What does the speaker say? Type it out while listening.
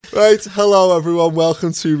Right, hello everyone.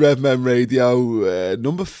 Welcome to Red Men Radio,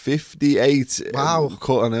 number 58. Wow.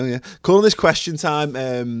 I know, yeah. Calling this question time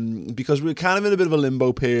because we're kind of in a bit of a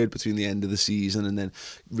limbo period between the end of the season and then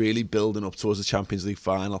really building up towards the Champions League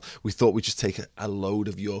final. We thought we'd just take a load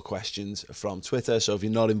of your questions from Twitter. So if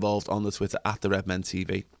you're not involved on the Twitter at the Red Men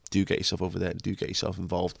TV, do get yourself over there and do get yourself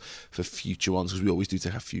involved for future ones, because we always do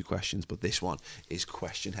take a few questions, but this one is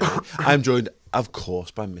question heavy. I'm joined, of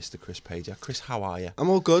course, by Mr. Chris Pager. Chris, how are you? I'm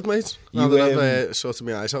all good, mate. Now that I've sorted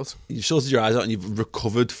my eyes out. You've sorted your eyes out and you've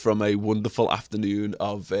recovered from a wonderful afternoon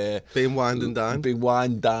of being wined and dined. Being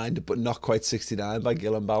wined, dined, but not quite 69 by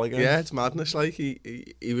Gillan Balogun. Yeah, it's madness. Like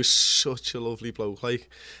he was such a lovely bloke. Like,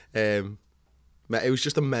 it was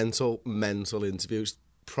just a mental interview. It's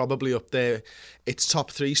probably up there. It's top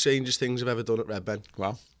 3 strangest things I've ever done at Red Ben.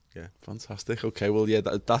 Wow. Yeah, fantastic. Okay, well, yeah,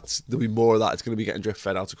 there'll be more of that. It's going to be getting drip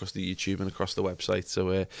fed out across the YouTube and across the website,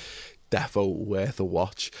 so defo worth a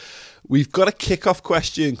watch. We've got a kick-off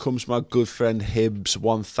question. Comes from our good friend Hibbs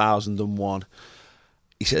 1001.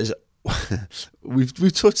 He says,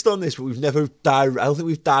 we've touched on this, but we've never I don't think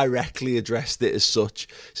we've directly addressed it as such.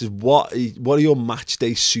 He says, what are your match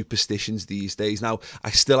day superstitions these days? Now, I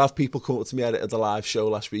still have people come up to me at the live show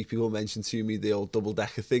last week. People mentioned to me the old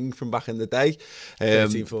double-decker thing from back in the day.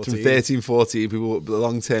 13-14. From 13-14. People, the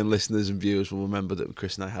long-term listeners and viewers will remember that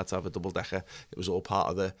Chris and I had to have a double-decker. It was all part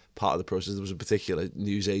of the process. There was a particular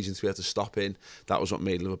news agency we had to stop in. That was what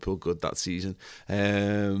made Liverpool good that season.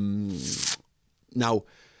 Now,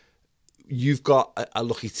 you've got a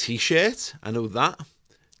lucky T-shirt. I know that.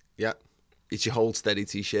 Yeah. It's your Hold Steady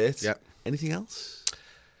T-shirt. Yeah. Anything else?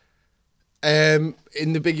 In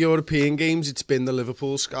the big European games, it's been the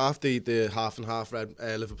Liverpool scarf, the half and half red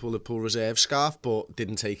Liverpool Reserve scarf, but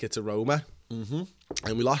didn't take it to Roma. Mm-hmm.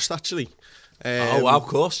 And we lost, actually. Oh, wow, of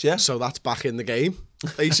course, yeah. So that's back in the game,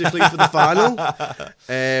 basically, for the final.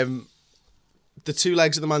 The 2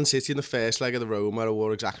 legs of the Man City and the first leg of the Roma, I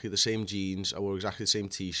wore exactly the same jeans, I wore exactly the same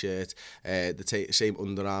T-shirt, the same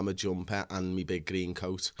Under Armour jumper and my big green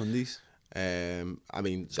coat. Undies? I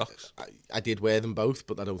mean, socks. I did wear them both,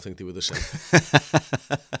 but I don't think they were the same.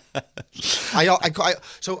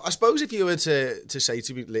 So I suppose if you were to say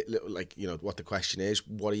to me, like, you know, what the question is,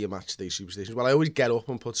 what are your match day superstitions? Well, I always get up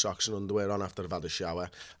and put socks and underwear on after I've had a shower.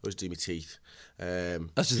 I always do my teeth.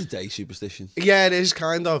 That's just a day superstition. Yeah, it is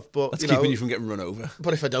kind of, but that's keeping you from getting run over.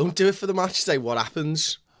 But if I don't do it for the match day, what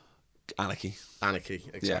happens? Anarchy,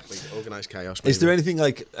 exactly. Yeah. Organised chaos. Maybe. Is there anything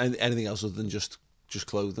else other than just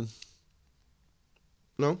clothing?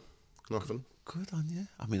 No, nothing. Good on you.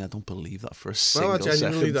 I mean, I don't believe that for a single second. No, I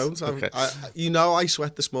genuinely second. don't. Okay. I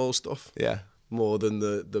sweat the small stuff. Yeah. More than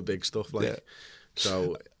the big stuff. Like, yeah.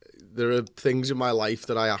 So there are things in my life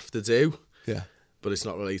that I have to do. Yeah. But it's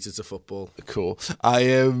not related to football. Cool.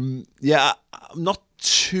 I'm not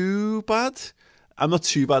too bad. I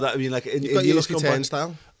mean, like, you've got your lucky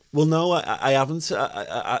turnstile. Well, no, I haven't.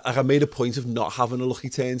 I made a point of not having a lucky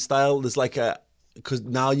turnstile. There's like because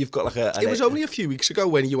now you've got like it was only a few weeks ago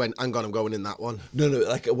when you went, I'm going in that one. No,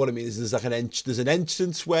 like what I mean is there's like there's an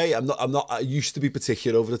entrance way. I used to be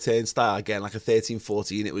particular over the turnstile. Again, like a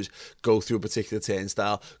 13-14, it was go through a particular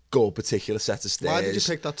turnstile, go a particular set of stairs. Why did you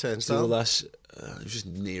pick that turnstile? It was just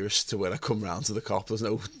nearest to where I come round to the cop. There's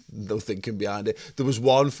no thinking behind it. There was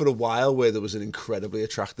one for a while where there was an incredibly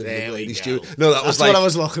attractive lady student. No, that's what I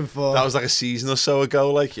was looking for. That was like a season or so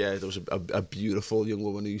ago. Like, yeah, there was a beautiful young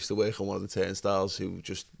woman who used to work on one of the turnstiles who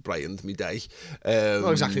just brightened my day.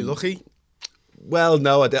 Not exactly lucky. Well,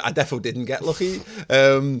 no, I definitely didn't get lucky.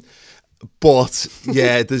 But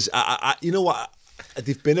yeah, there's you know what?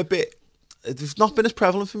 They've been a bit. It's not been as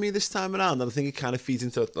prevalent for me this time around, and I think it kind of feeds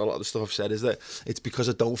into a lot of the stuff I've said, is that it's because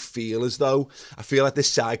I don't feel as though I feel like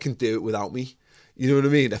this side can do it without me. You know what I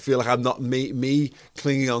mean? I feel like I'm not me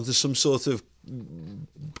clinging on to some sort of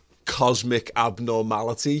cosmic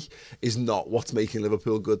abnormality is not what's making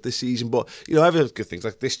Liverpool good this season. But, you know, I've had good things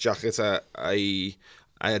like this jacket.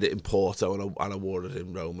 I had it in Porto and I wore it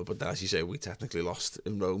in Roma, but as you say, we technically lost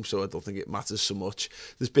in Rome, so I don't think it matters so much.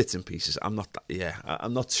 There's bits and pieces. I'm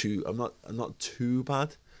not too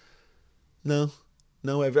bad. No,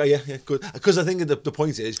 good. Because I think the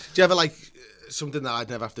point is, do you ever like something that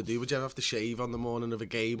I'd never have to do? Would you ever have to shave on the morning of a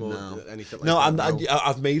game or anything like that? No,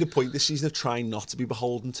 I've made a point this season of trying not to be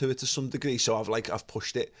beholden to it to some degree. So I've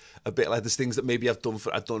pushed it a bit. Like there's things that maybe I've done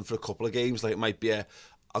for a couple of games. Like it might be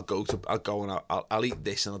I'll go and I'll eat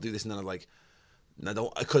this and I'll do this, and then I'm like, I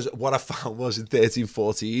don't, because what I found was in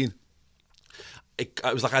 13-14, it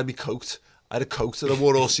was like I'd be coked I had a coat that I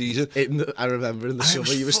wore all season. I remember in the summer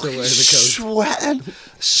you were still wearing the coat.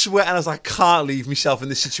 Sweating. I was like, I can't leave myself in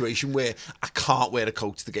this situation where I can't wear a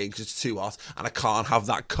coat to the game because it's too hot, and I can't have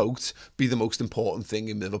that coat be the most important thing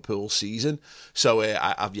in Liverpool's season. So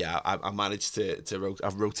I managed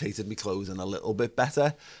I've rotated my clothing a little bit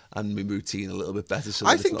better and my routine a little bit better. So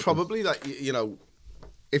I think probably that, you know,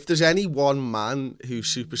 if there's any one man whose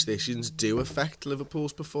superstitions do affect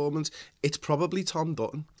Liverpool's performance, it's probably Tom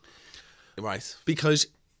Dutton. Right. Because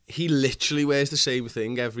he literally wears the same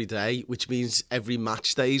thing every day, which means every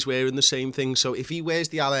match day he's wearing the same thing. So if he wears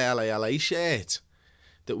the LA shirt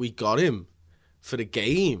that we got him for the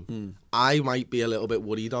game, I might be a little bit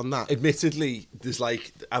worried on that. Admittedly, there's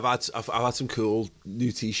like I've had some cool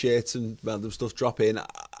new T-shirts and random stuff drop in.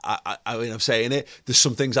 I mean, I'm saying it. There's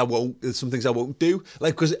some things I won't do.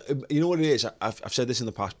 Like, because you know what it is. I've said this in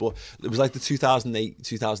the past, but it was like the 2008,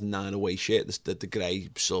 2009 away shirt, the grey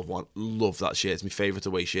silver one. Love that shirt. It's my favourite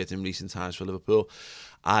away shirt in recent times for Liverpool.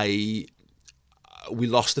 We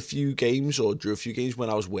lost a few games or drew a few games when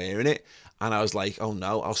I was wearing it, and I was like, oh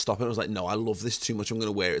no, I'll stop it. I was like, no, I love this too much. I'm going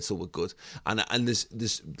to wear it till we're good. And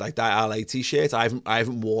there's like that LA T-shirt. I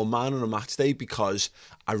haven't worn mine on a match day because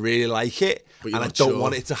I really like it, and I don't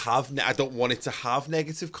want it to have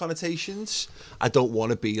negative connotations. I don't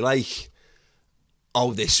want to be like,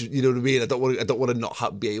 oh, this, you know what I mean? I don't want to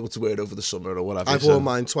not be able to wear it over the summer or whatever. I've worn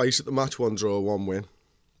mine twice at the match, 1 draw, 1 win.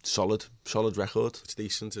 Solid record. It's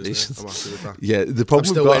decent, isn't it? I'm happy with that. Yeah, the problem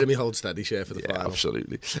I'm still wearing my Hold Steady shirt for the final.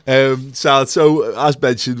 Absolutely. So as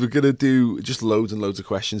mentioned, we're going to do just loads and loads of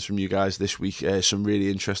questions from you guys this week. Some really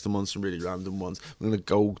interesting ones, some really random ones. We're going to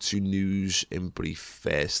go to news in brief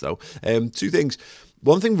first, though. 2 things.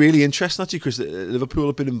 One thing really interesting, actually, Chris, Liverpool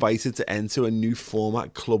have been invited to enter a new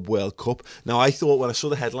format, Club World Cup. Now, I thought when I saw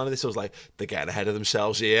the headline of this, I was like, they're getting ahead of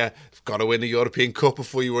themselves here. They've got to win the European Cup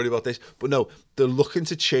before you worry about this. But no, they're looking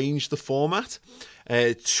to change the format.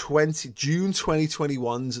 June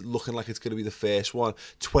 2021's looking like it's going to be the first one.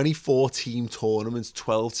 24-team tournaments,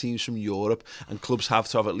 12 teams from Europe, and clubs have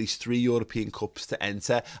to have at least 3 European Cups to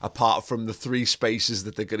enter, apart from the 3 spaces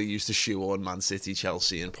that they're going to use to shoehorn Man City,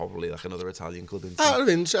 Chelsea, and probably like another Italian club into. Out of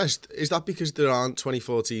interest, is that because there aren't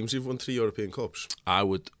 24 teams who've won 3 European Cups?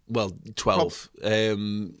 12.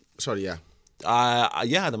 Sorry, yeah.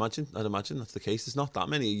 I'd imagine that's the case. There's not that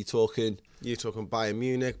many. You're talking Bayern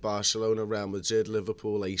Munich, Barcelona, Real Madrid,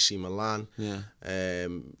 Liverpool, AC Milan. Yeah.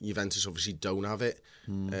 Juventus obviously don't have it.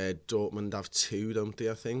 Dortmund have 2, don't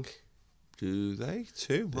they, I think? Do they?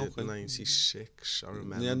 2? Okay. 96, I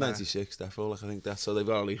remember. Yeah, 96, definitely. I think that's so they've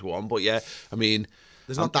got at least 1. But yeah, I mean,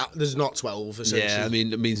 there's not 12, essentially. Yeah, I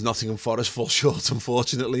mean, it means Nottingham Forest fall short,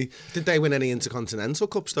 unfortunately. Did they win any Intercontinental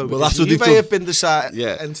Cups, though? Well, that's what Juve they've done. Have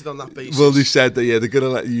been entered on that basis. Well, they said that, they're going to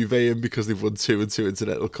let Juve in because they've won 2 and 2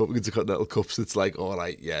 Intercontinental Cups. It's like, all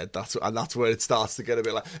right, yeah, that's where it starts to get a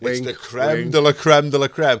bit like, it's the creme de la creme.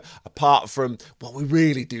 Apart from, well, we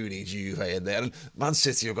really do need Juve in there. And Man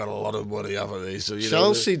City have got a lot of money, haven't they? So,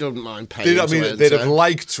 Chelsea don't mind paying. They'd have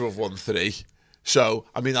liked to have won 3. So,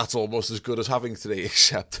 I mean, that's almost as good as having 3,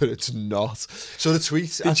 except that it's not. So the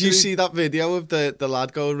tweet... Did you see that video of the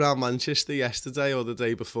lad going around Manchester yesterday or the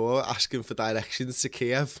day before asking for directions to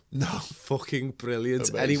Kiev? No. Fucking brilliant.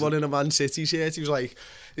 Amazing. Anyone in a Man City shirt, he was like...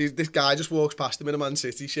 This guy just walks past him in a Man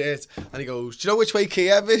City shirt and he goes, do you know which way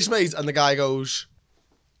Kiev is, mate? And the guy goes...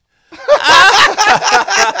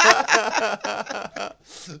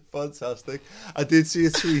 Fantastic. I did see a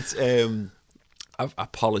tweet...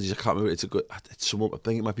 apologies, I can't remember. It's someone. I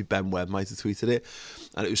think it might be Ben Webb might have tweeted it,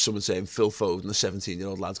 and it was someone saying Phil Foden, the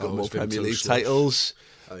 17-year-old lad's got more Premier League titles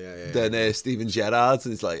than Steven Gerrard,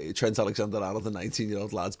 and it's like Trent Alexander-Arnold, the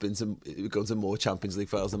 19-year-old lad's been to more Champions League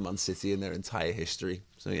finals than Man City in their entire history.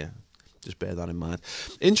 So yeah, just bear that in mind.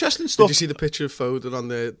 Interesting stuff. Did you see the picture of Foden on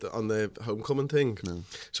the homecoming thing? No.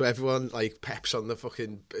 So everyone, like, Pep's on the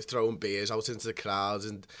fucking throwing beers out into the crowds,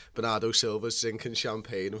 and Bernardo Silva's drinking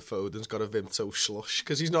champagne, and Foden's got a Vimto slush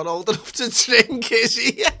because he's not old enough to drink, is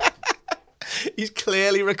he? He's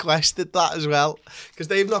clearly requested that as well, because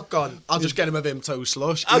they've not gone, I'll just get him a Vimto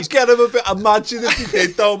slush. I'll get him a bit. Imagine if he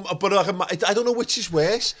did, though. But I don't know which is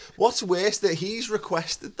worse. What's worse, that he's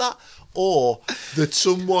requested that, or that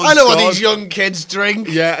someone? I know what these young kids drink.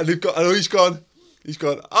 Yeah, and he's gone.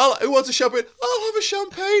 Who wants a champagne? I'll have a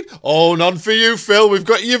champagne. Oh, none for you, Phil. We've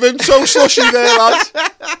got your Vimto slushy there, lad.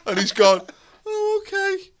 And he's gone. Oh,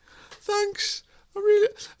 okay. Thanks. But I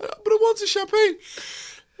want a champagne.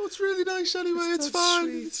 Well, it's really nice anyway. It's fine.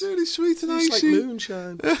 Sweet. It's really sweet and icy. It's like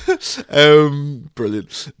moonshine.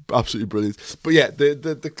 Brilliant, absolutely brilliant. But yeah,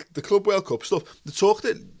 the Club World Cup stuff. The talk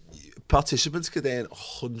that participants could earn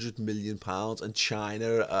 £100 million, and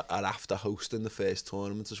China are after hosting the first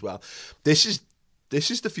tournament as well. This is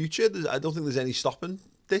the future. I don't think there's any stopping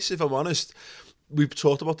this, if I'm honest. We've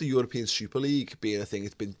talked about the European Super League being a thing.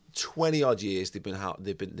 It's been 20 odd years they've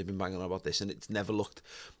been banging on about this, and it's never looked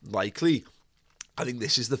likely. I think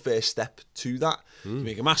this is the first step to that. To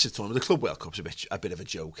make a massive tournament. The Club World Cup's a bit of a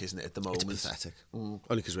joke, isn't it, at the moment? It's pathetic. Only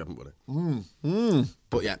because we haven't won it.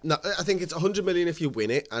 But yeah, no, I think it's 100 million if you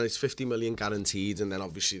win it, and it's 50 million guaranteed, and then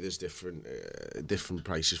obviously there's different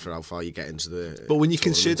prices for how far you get into the. But when you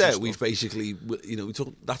consider, we've basically,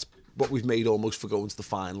 that's what we've made almost for going to the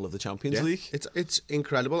final of the Champions League. It's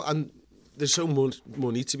incredible, and there's so much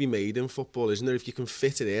money to be made in football, isn't there? If you can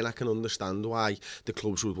fit it in, I can understand why the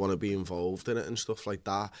clubs would want to be involved in it and stuff like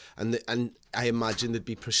that. And I imagine there'd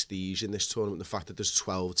be prestige in this tournament, the fact that there's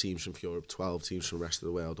 12 teams from Europe, 12 teams from the rest of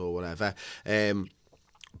the world or whatever.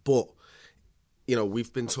 But,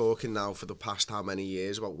 we've been talking now for the past how many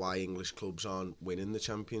years about why English clubs aren't winning the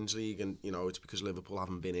Champions League, and, it's because Liverpool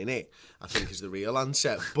haven't been in it, I think is the real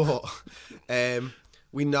answer. But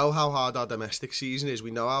we know how hard our domestic season is.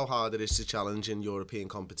 We know how hard it is to challenge in European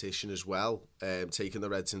competition as well, taking the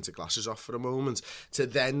red tinted glasses off for a moment. To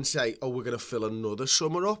then say, oh, we're going to fill another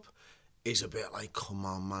summer up is a bit like, come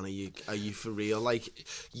on, man, are you for real? Like,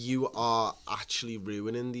 you are actually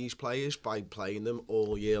ruining these players by playing them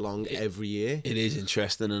all year long, every year. It is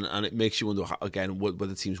interesting, and it makes you wonder, again,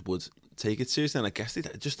 whether teams would take it seriously, and I guess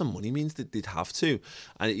just the money means that they'd have to.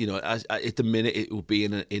 And at the minute it will be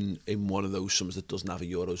in one of those summers that doesn't have a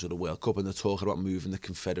Euros or the World Cup, and they're talking about moving the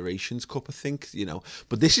Confederations Cup, I think.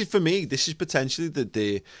 But this is, for me, potentially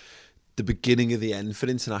the beginning of the end for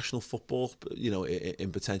international football,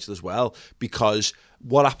 in potential as well. Because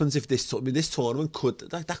what happens if this tournament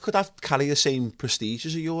could carry the same prestige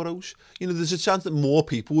as a Euros? There's a chance that more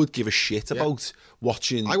people would give a shit about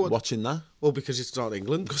watching that. Well, because it's not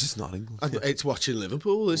England. Because it's not England. It's watching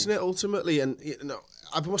Liverpool, isn't it, ultimately? And,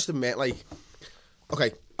 I must admit,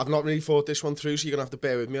 okay, I've not really thought this one through, so you're going to have to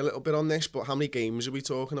bear with me a little bit on this, but how many games are we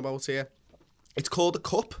talking about here? It's called a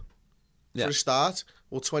cup, for a start.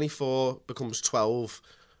 Well, 24 becomes 12,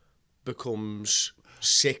 becomes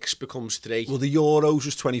 6, becomes 3. Well, the Euros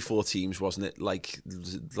was 24 teams, wasn't it? Like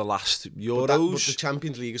the last Euros. But the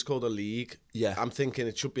Champions League is called a league. Yeah. I'm thinking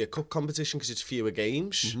it should be a cup competition because it's fewer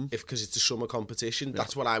games. Because it's a summer competition,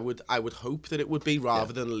 that's what I would hope that it would be,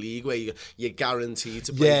 rather than a league where you're guaranteed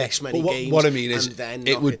to play this many games. What I mean is, you'd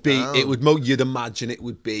imagine it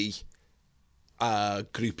would be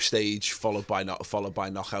group stage followed by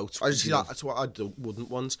knockout. That's what I wouldn't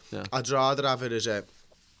want. I'd rather have it as a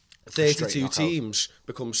 32 teams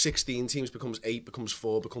becomes 16 teams, becomes 8, becomes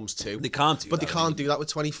 4, becomes 2. They can't do that. But they can't do that with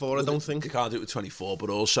 24. I don't think they can't do it with 24. But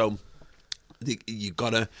also, they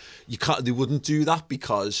wouldn't do that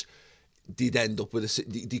because they'd end up with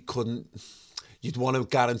they couldn't. You'd want to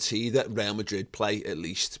guarantee that Real Madrid play at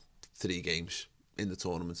least 3 games in the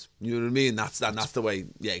tournament. You know what I mean? That's the way.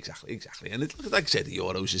 Yeah, exactly. And like I said, the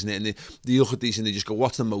Euros, isn't it? And they look at these and they just go,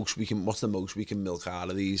 "What's the most we can milk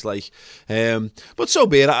out of these?" But so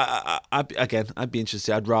be it. I'd be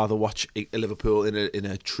interested. I'd rather watch Liverpool in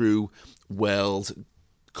a true world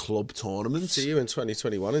club tournament. See you in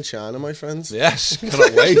 2021 in China, my friends. Yes,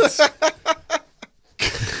 cannot wait.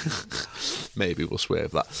 Maybe we'll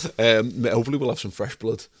swerve that. Hopefully we'll have some fresh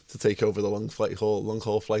blood to take over the long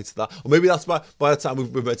haul flight to that. Or maybe that's by the time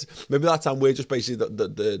maybe that time we're just basically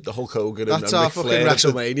the Hulk Hogan. That's our fucking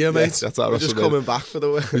WrestleMania, mate. That's our We're just coming back for the.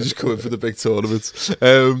 We're just coming for the big tournaments.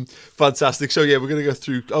 Fantastic. So yeah, we're gonna go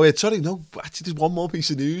through. Oh yeah, sorry, no. Actually, there's one more piece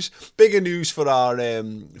of news. Bigger news for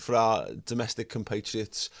our domestic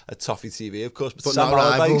compatriots at Toffee TV, of course. But not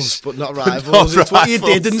rivals. But not rivals. It's what you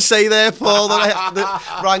didn't say there, Paul.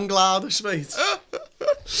 that rang loudest, mate.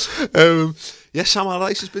 Sam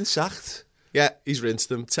Allardyce has been sacked. Yeah, he's rinsed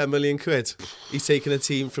them. 10 million quid. He's taken a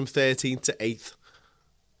team from 13th to 8th.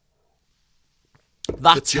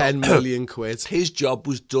 That's 10 million quid. His job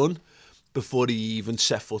was done before he even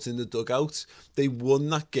set foot in the dugout. They won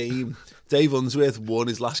that game. Dave Unsworth won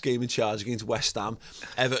his last game in charge against West Ham.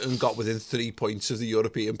 Everton got within 3 points of the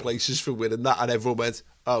European places for winning that, and everyone went,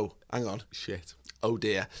 "Oh, hang on, shit. Oh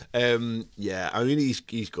dear." I mean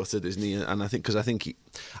he's gutted, isn't he? And I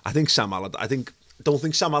think Sam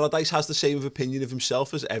Allardyce has the same opinion of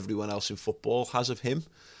himself as everyone else in football has of him.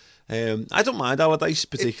 I don't mind Allardyce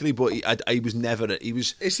particularly, but he was never.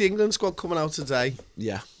 Is the England squad coming out today?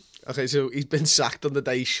 Yeah. Okay, so he's been sacked on the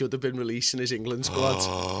day he should have been releasing his England squad.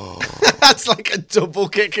 That's like a double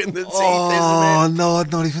kick in the teeth, isn't it? No,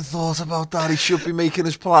 I'd not even thought about that. He should be making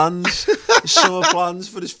his plans, his summer plans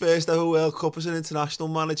for his first ever World Cup as an international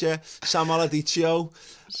manager, Sam Allardyce.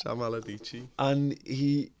 Sam Allardyce. And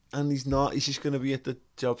he's not. He's just going to be at the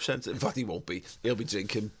job centre. In fact, he won't be. He'll be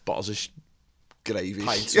drinking bottles of gravy.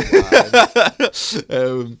 Pints of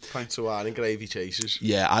wine. Pints of wine and gravy chasers.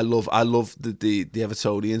 Yeah, I love the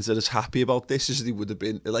Evertonians that are as happy about this as they would have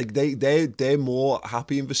been. Like they're more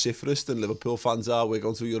happy and vociferous than Liverpool fans are. We're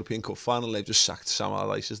going to a European Cup final. They've just sacked Sam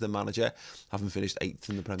Allardyce as their manager, having finished 8th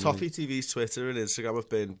in the Premier League. Toffee TV's Twitter and Instagram have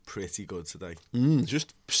been pretty good today.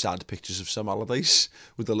 Just sad pictures of Sam Allardyce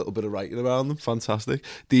with a little bit of writing around them. Fantastic.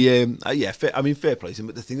 The fair play to him.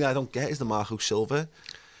 But the thing that I don't get is the Marco Silva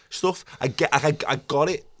stuff. I got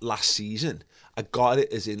it last season. I got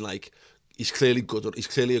it as in like he's clearly good. He's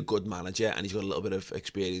clearly a good manager, and he's got a little bit of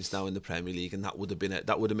experience now in the Premier League, and that would have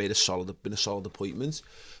made a solid appointment.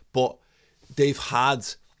 But they've had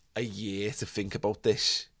a year to think about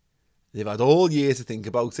this. They've had all year to think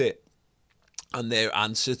about it, and their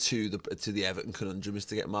answer to the Everton conundrum is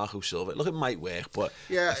to get Marco Silva. Look, it might work, but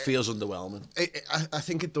it feels underwhelming. I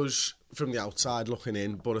think it does from the outside looking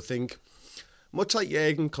in, but I think, much like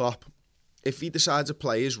Jurgen Klopp, if he decides a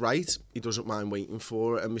play is right, he doesn't mind waiting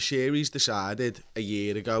for it. And Mashiri's decided a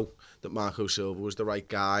year ago that Marco Silva was the right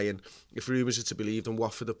guy. And if rumours are to be believed, and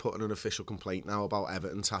Watford are putting an official complaint now about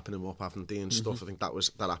Everton tapping him up, haven't they, and stuff. I think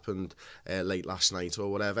that happened late last night or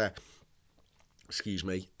whatever. Excuse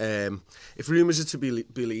me. If rumours are to be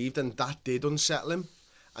believed, and that did unsettle him,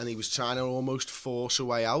 and he was trying to almost force a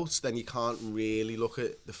way out, then you can't really look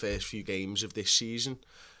at the first few games of this season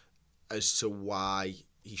as to why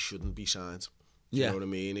he shouldn't be signed. Do you know what I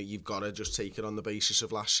mean? You've got to just take it on the basis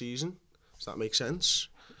of last season. Does that make sense?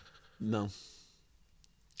 No.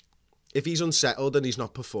 If he's unsettled and he's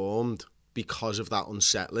not performed because of that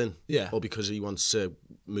unsettling, or because he wants to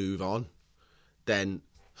move on, then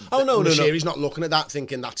He's not looking at that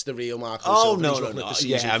thinking that's the real Marco Silva. No.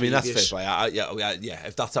 Yeah, I mean that's fair play. Yeah.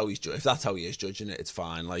 If that's how he is judging it, it's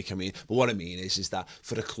fine. Like, I mean, but what I mean is that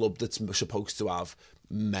for a club that's supposed to have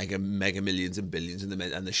mega millions and billions and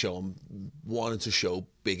they're wanting to show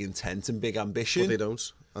big intent and big ambition, but they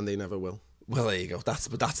don't, and they never will. Well, there you go. That's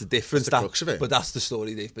the difference. That's the crux of it. But that's the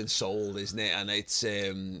story they've been sold, isn't it? And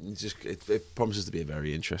it promises to be a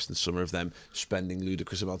very interesting summer of them spending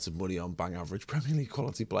ludicrous amounts of money on bang average Premier League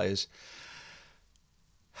quality players.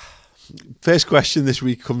 First question this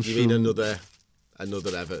week comes from... You mean another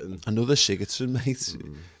Everton? Another Sigurdsson, mate.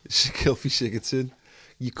 Gylfi Sigurdsson.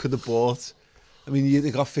 You could have bought... I mean,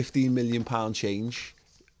 they got £15 million change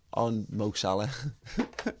on Mo Salah.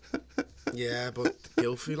 Yeah, but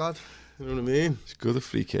Gylfi, lad... You know what I mean? He's good at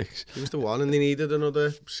free kicks. He was the one, and they needed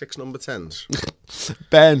another 6 number 10s.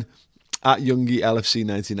 Ben, at Youngie LFC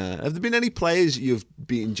 99. Have there been any players you've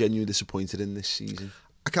been genuinely disappointed in this season?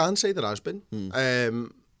 I can't say there has been.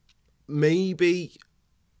 Maybe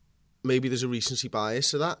there's a recency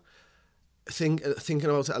bias to that. Thinking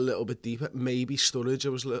about it a little bit deeper, maybe Sturridge I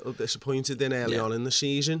was a little disappointed in early on in the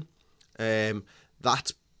season.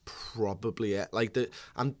 That's probably it. Like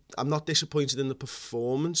I'm not disappointed in the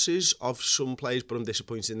performances of some players, but I'm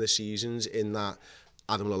disappointed in the seasons in that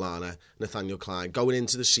Adam Lallana, Nathaniel Klein. Going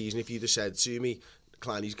into the season, if you'd have said to me,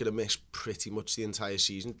 Klein, he's going to miss pretty much the entire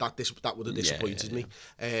season, that would have disappointed me.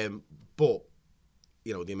 But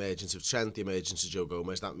you know, the emergence of Trent, the emergence of Joe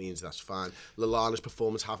Gomez, that means that's fine. Lallana's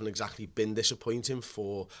performance haven't exactly been disappointing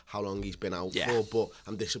for how long he's been out for, but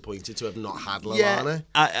I'm disappointed to have not had Lallana.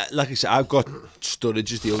 Like I said, I've got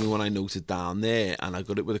Sturridge is the only one I noted down there, and I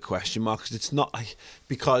got it with a question mark, because it's not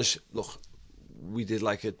because, look, we did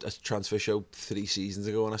like a transfer show 3 seasons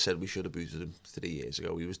ago, and I said we should have booted him 3 years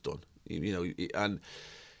ago. He was done, you know, and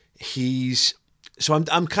he's... So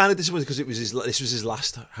I'm kind of disappointed because this was his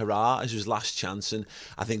last hurrah, this was his last chance, and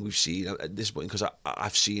I think we've seen disappointing because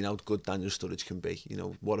I've seen how good Daniel Sturridge can be. You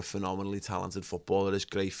know, what a phenomenally talented footballer, is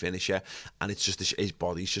great finisher, and it's just his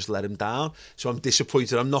body's just let him down. So I'm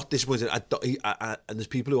disappointed. I'm not disappointed. And there's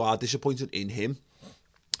people who are disappointed in him,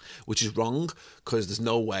 which is wrong, because there's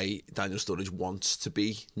no way Daniel Sturridge wants to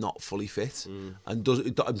be not fully fit. And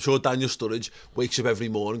I'm sure Daniel Sturridge wakes up every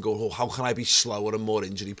morning and goes, oh, how can I be slower and more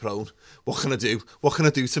injury prone? What can I do? What can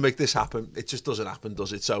I do to make this happen? It just doesn't happen,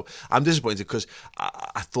 does it? So I'm disappointed because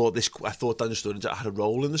I thought Daniel Sturridge had a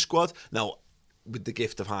role in the squad. Now, with the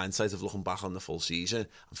gift of hindsight of looking back on the full season,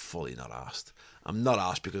 I'm fully not arsed. I'm not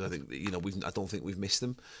arsed because I think, you know, I don't think we've missed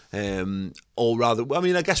them. Or rather, I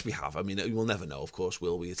mean, I guess we have. I mean, we'll never know, of course,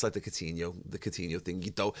 will we? It's like the Coutinho thing.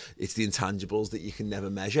 It's the intangibles that you can never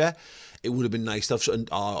measure. It would have been nice to have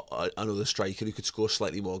another striker who could score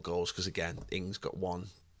slightly more goals, because again, Ings got one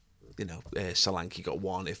Solanke got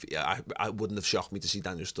 1. If I wouldn't have shocked me to see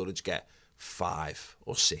Daniel Sturridge get 5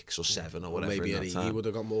 or 6 or 7 or whatever. Maybe he would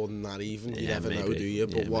have got more than that even. You never know, do you?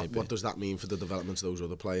 But what does that mean for the development of those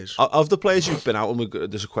other players? Of the players who've been out, and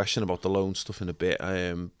there's a question about the loan stuff in a bit.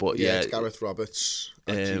 But it's Gareth Roberts,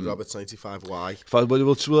 Roberts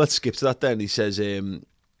 95Y. Let's skip to that then. He says,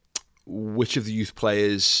 which of the youth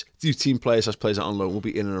team players as players out on loan will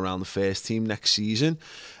be in and around the first team next season?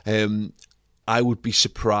 I would be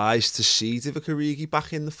surprised to see Divock Origi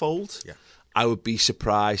back in the fold. Yeah. I would be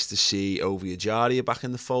surprised to see Ovie Ejaria back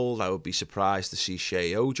in the fold. I would be surprised to see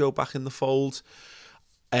Shea Ojo back in the fold.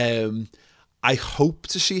 I hope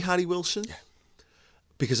to see Harry Wilson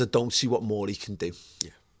because I don't see what more he can do.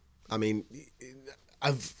 Yeah, I mean,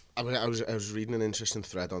 I was reading an interesting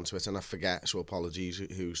thread on Twitter, and I forget, so apologies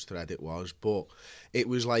whose thread it was, but it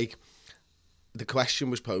was like, the question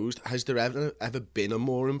was posed, has there ever been a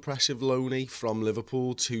more impressive loanee from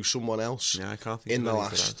Liverpool to someone else I can't think in the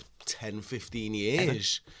last 10, 15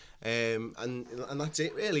 years? And that's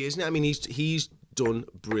it really, isn't it? I mean, he's done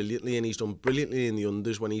brilliantly, and he's done brilliantly in the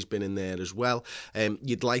unders when he's been in there as well.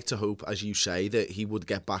 You'd like to hope, as you say, that he would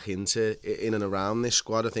get back in and around this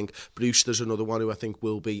squad. I think Brewster's another one who I think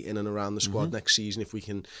will be in and around the squad next season if we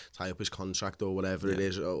can tie up his contract or whatever it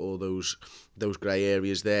is, or those grey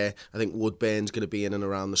areas there. I think Woodburn's going to be in and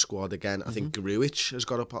around the squad again. I think Grujic has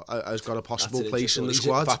got a possible place in the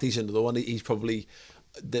squad. In fact, he's another one. He's probably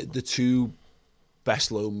the two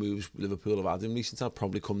best loan moves Liverpool have had in recent time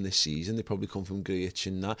probably come this season. They probably come from Grujic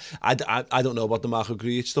and that. I don't know about the Marco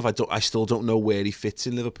Grujic stuff. I still don't know where he fits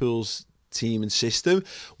in Liverpool's team and system.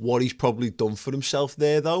 What he's probably done for himself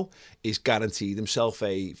there, though, is guaranteed himself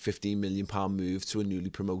a £15 million move to a newly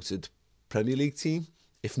promoted Premier League team.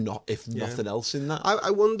 If nothing else in that.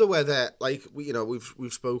 I wonder whether, like,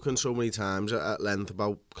 we've spoken so many times at length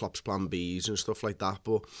about Klopp's plan Bs and stuff like that,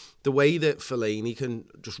 but the way that Fellaini can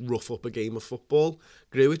just rough up a game of football,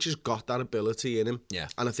 Grujic has got that ability in him. Yeah.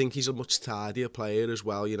 And I think he's a much tidier player as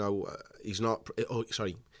well. He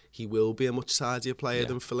will be a much tidier player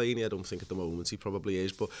than Fellaini. I don't think at the moment he probably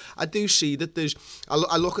is, but I do see that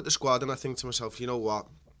I look at the squad and I think to myself, you know what?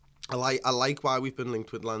 I like why we've been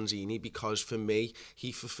linked with Lanzini, because for me,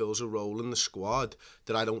 he fulfills a role in the squad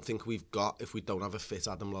that I don't think we've got if we don't have a fit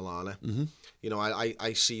Adam Lallana.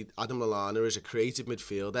 I see Adam Lallana as a creative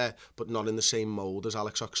midfielder, but not in the same mould as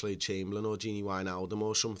Alex Oxlade-Chamberlain or Gini Wijnaldum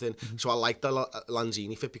or something. So I like the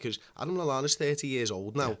Lanzini fit, because Adam Lallana's 30 years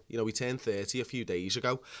old now. He turned 30 a few days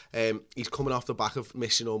ago. He's coming off the back of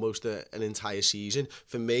missing almost an entire season.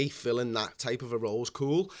 For me, filling that type of a role is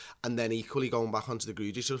cool. And then equally going back onto the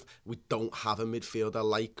Grujic stuff, we don't have a midfielder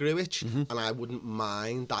like Grujic, and I wouldn't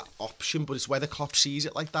mind that option, but it's whether Klopp sees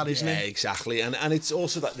it like that, isn't it? Yeah, exactly. And it's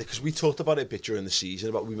also that, because we talked about it a bit during the season,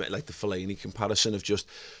 about we made like the Fellaini comparison of just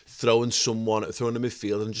throwing a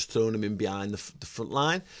midfielder and just throwing him in behind the front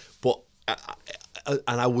line. But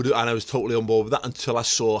I was totally on board with that until I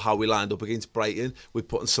saw how we lined up against Brighton with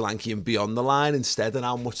putting Solanke in beyond the line instead, and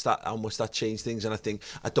how much that changed things. And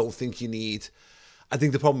I don't think you need. I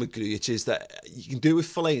think the problem with Grujic is that you can do it with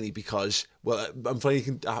Fellaini because, Fellaini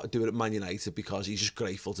can do it at Man United because he's just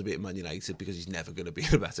grateful to be at Man United, because he's never going to be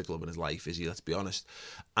in a better club in his life, is he? Let's be honest.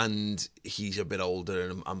 And he's a bit older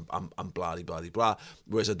and blah, blah, blah.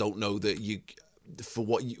 Whereas I don't know that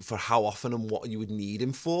for how often and what you would need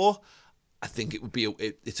him for. I think it would be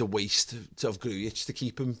it's a waste of Grujic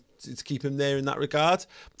to keep him there in that regard.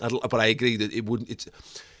 But I agree that it wouldn't.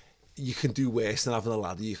 You can do worse than having a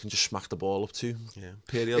ladder you can just smack the ball up to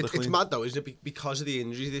periodically. It's mad though, isn't it? Because of the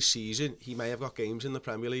injury this season, he may have got games in the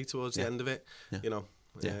Premier League towards the end of it. Yeah.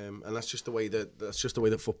 And that's just the way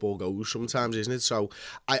that football goes sometimes, isn't it? So,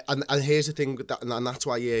 and here's the thing, and that's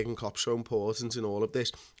why Jurgen Klopp's so important in all of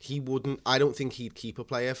this. I don't think he'd keep a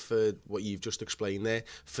player for what you've just explained there,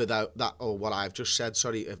 for that or what I've just said.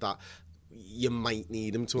 Sorry, if that you might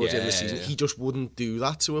need him towards the end of the season. He just wouldn't do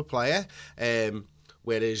that to a player.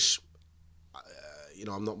 Whereas,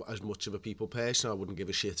 I'm not as much of a people person. I wouldn't give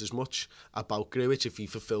a shit as much about Grujic. If he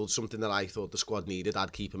fulfilled something that I thought the squad needed,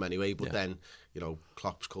 I'd keep him anyway. But then,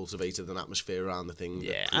 Klopp's cultivated an atmosphere around the thing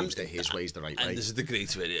that proves that his way's the right way. And there's a degree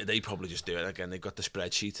to it. They probably just do it again. They've got the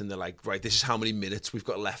spreadsheet and they're like, right, this is how many minutes we've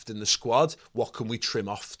got left in the squad. What can we trim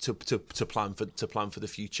off to plan for the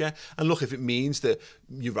future? And look, if it means that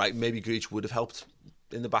you're right, maybe Grujic would have helped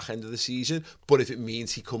in the back end of the season, but if it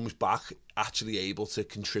means he comes back actually able to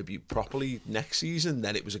contribute properly next season,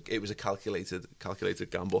 then it was a calculated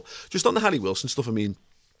gamble. Just on the Harry Wilson stuff, I mean,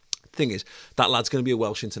 thing is, that lad's going to be a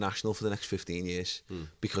Welsh international for the next 15 years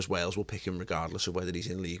because Wales will pick him regardless of whether he's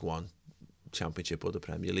in League One, Championship or the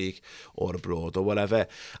Premier League or abroad or whatever.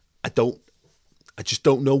 I I just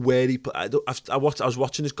don't know where he. I was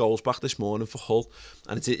watching his goals back this morning for Hull,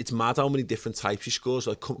 and it's mad how many different types he scores.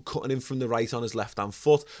 Like cutting in from the right on his left hand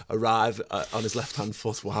foot, arrive on his left hand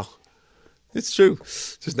foot. Wow, it's true.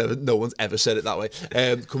 No one's ever said it that way.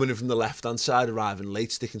 Coming in from the left hand side, arriving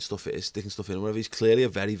late, sticking stuff in. Whatever. He's clearly a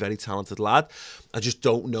very, very talented lad. I just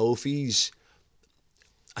don't know if he's.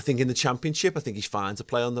 I think in the Championship, I think he's fine to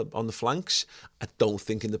play on the flanks. I don't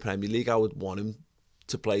think in the Premier League I would want him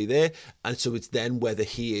to play there, and so it's then whether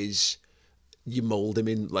he is, you mould him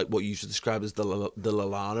in like what you used to describe as the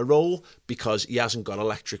Lallana role, because he hasn't got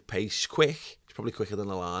electric pace. He's quick, he's probably quicker than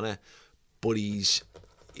Lallana, but is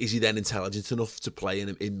he then intelligent enough to play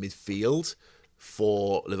in midfield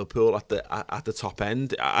for Liverpool at the top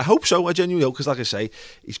end? I hope so. I genuinely hope, because like I say,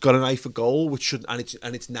 he's got an eye for goal, which should, and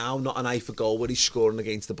it's now not an eye for goal where he's scoring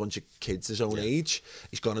against a bunch of kids his own age.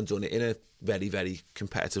 He's gone and done it in a very, very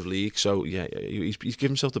competitive league. So yeah, he's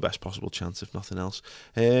given himself the best possible chance, if nothing else.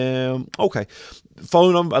 Okay,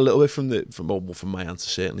 following on a little bit from my answer,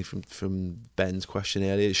 certainly from Ben's question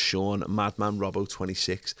earlier, Sean Madman Robbo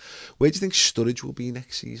 26. Where do you think Sturridge will be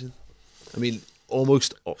next season? I mean,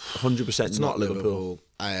 almost 100% it's not Liverpool.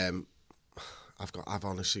 I've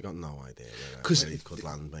honestly got no idea where he could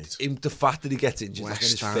land, mate. The fact that he gets injured in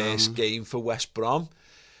his first game for West Brom.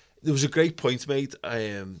 There was a great point made.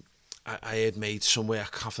 I had made somewhere, I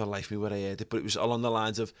can't for the life of me where I heard it, but it was along the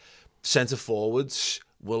lines of centre forwards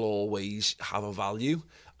will always have a value,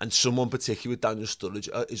 and someone particularly with Daniel Sturridge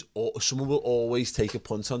someone will always take a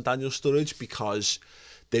punt on Daniel Sturridge, because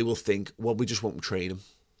they will think, well, we just won't train him.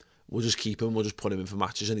 We'll just keep him, we'll just put him in for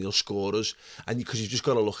matches and he'll score us. And because you've just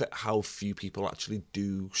got to look at how few people actually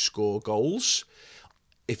do score goals.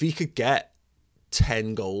 If he could get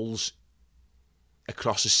 10 goals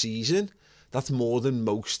across a season, that's more than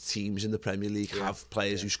most teams in the Premier League have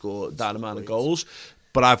players who score that amount of goals.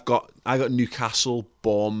 But I got Newcastle,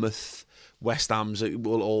 Bournemouth, West Ham's. It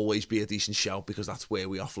will always be a decent shout, because that's where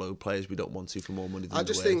we offload players we don't want to for more money than I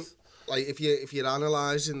just think, like, if you're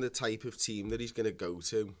analysing the type of team that he's going to go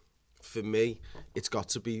to, for me, it's got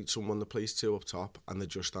to be someone that plays two up top, and there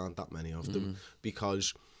just aren't that many of them.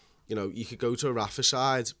 Because, you know, you could go to a Rafa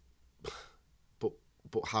side, but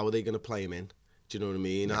how are they going to play him in? Do you know what I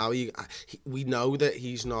mean? Yeah. We know that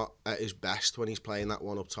he's not at his best when he's playing that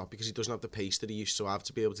one up top, because he doesn't have the pace that he used to have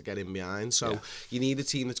to be able to get in behind. So you need a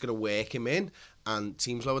team that's going to work him in, and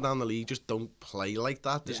teams lower down the league just don't play like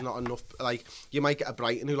that. There's not enough. Like, you might get a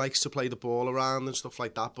Brighton who likes to play the ball around and stuff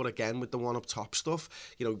like that, but again, with the one up top stuff,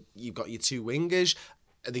 you know, you've got your two wingers.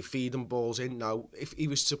 They feed them balls in. Now, if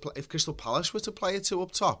Crystal Palace were to play a two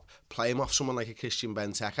up top, play him off someone like a Christian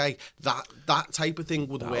Benteke, that type of thing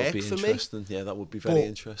would work for me. Yeah, that would be very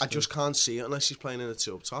interesting. I just can't see it unless he's playing in a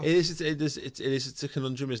two up top. It is. It's a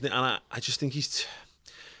conundrum, isn't it? And I just think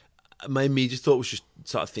my immediate thought was just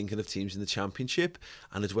sort of thinking of teams in the Championship,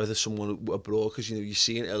 and it's whether someone abroad, because you know you're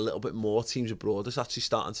seeing it a little bit more. Teams abroad is actually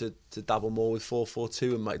starting to dabble more with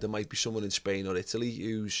 4-4-2, and there might be someone in Spain or Italy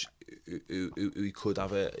who could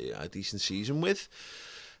have a decent season with.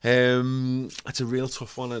 It's a real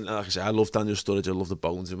tough one, and like I say, I love Daniel Sturridge. I love the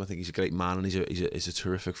bones of him. I think he's a great man, and he's a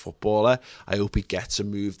terrific footballer. I hope he gets a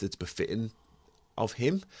move that's befitting of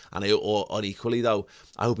him, and or equally though,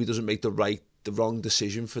 I hope he doesn't make the wrong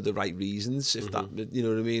decision for the right reasons, if that, you know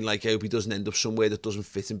what I mean? Like, I hope he doesn't end up somewhere that doesn't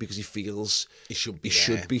fit him because he feels he should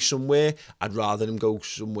be somewhere. I'd rather him go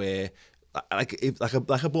somewhere like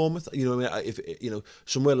a Bournemouth, you know what I mean? If you know,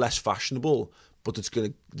 somewhere less fashionable, but he's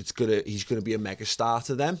gonna be a mega star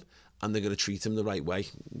to them, and they're going to treat him the right way.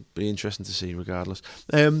 Be interesting to see, regardless.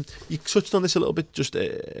 You touched on this a little bit just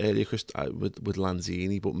earlier, Chris, with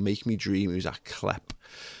Lanzini, but Make Me Dream, who's at Klep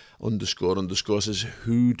 __ says,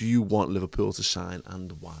 who do you want Liverpool to sign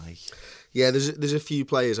and why? Yeah, there's a few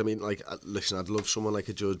players. I mean, like, listen, I'd love someone like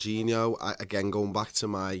a Jorginho. Again, going back to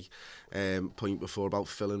my point before about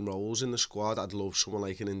filling roles in the squad, I'd love someone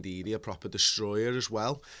like an Ndidi, a proper destroyer as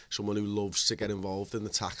well. Someone who loves to get involved in the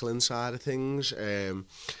tackling side of things.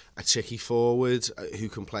 A tricky forward who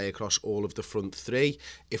can play across all of the front three.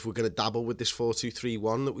 If we're going to dabble with this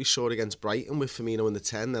 4-2-3-1 that we saw against Brighton with Firmino in the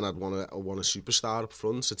 10, then I'd want a superstar up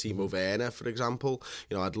front, so Timo Werner, for example.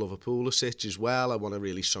 You know, I'd love a Pulisic as well. I want a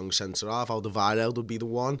really strong centre-half. Alderweireld would be the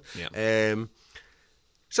one. Yeah.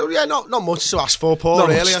 So yeah, not much to ask for, Paul,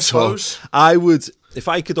 really, I suppose. I would, if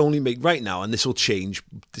I could only make, right now, and this will change,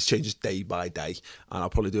 this changes day by day, and I'll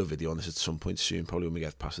probably do a video on this at some point soon, probably when we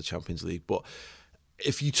get past the Champions League, but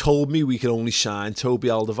if you told me we could only sign Toby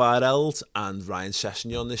Alderweireld and Ryan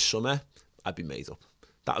Sessegnon this summer, I'd be made up.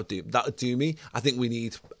 That would do me. I think we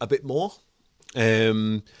need a bit more.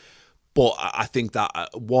 But I think that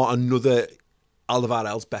what another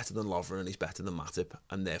Alderweireld's better than Lovren and he's better than Matip,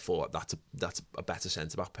 and therefore that's a better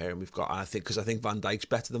centre-back pairing we've got. And I think Van Dijk's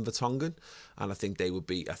better than Vertonghen, and I think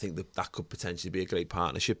that could potentially be a great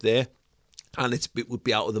partnership there. And it would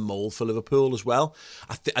be out of the mould for Liverpool as well.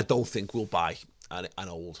 I don't think we'll buy an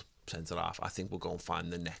old centre-half. I think we'll go and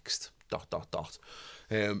find the next ...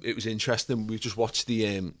 It was interesting. We just watched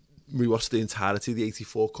the entirety of the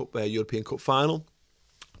 '84 European Cup final.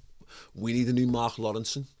 We need a new Mark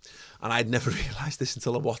Lawrenson. And I'd never realised this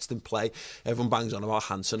until I watched him play. Everyone bangs on about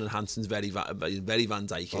Hansen, and Hansen's very Van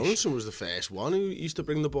Dijk-ish. Lawrenson was the first one who used to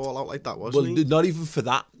bring the ball out like that, wasn't he? Not even for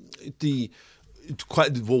that.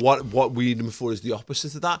 What we need him for is the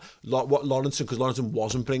opposite of that. What Lawrenson, because Lawrenson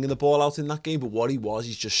wasn't bringing the ball out in that game, but what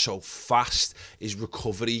he's just so fast. His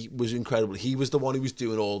recovery was incredible. He was the one who was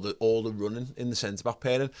doing all the running in the centre-back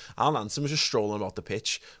pairing. Al Hansen was just strolling about the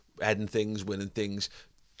pitch, heading things, winning things,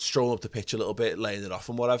 strolling up the pitch a little bit, laying it off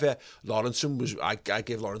and whatever. Lawrenson was, I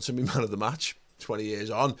gave Lawrenson my man of the match 20 years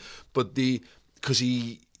on, but because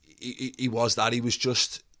he was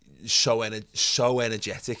just so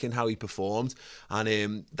energetic in how he performed,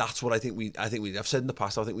 and that's what I think I've said in the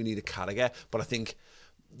past. I think we need a Carragher, but I think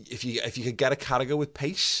if you could get a Carragher with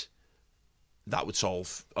pace, that would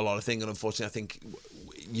solve a lot of things. And unfortunately, I think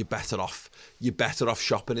you're better off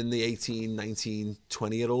shopping in the 18, 19,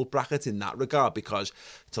 20-year-old bracket in that regard, because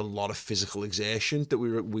it's a lot of physical exertion that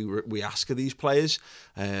we ask of these players.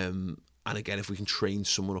 And again, if we can train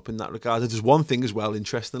someone up in that regard. There's one thing as well,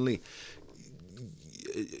 interestingly,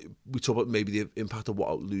 we talk about maybe the impact of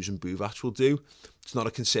what losing Buvac will do. It's not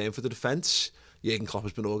a concern for the defence. Jurgen Klopp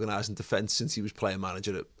has been organising defence since he was player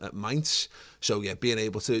manager at Mainz. So yeah, being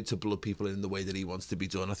able to blood people in the way that he wants to be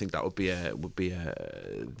done, I think that would be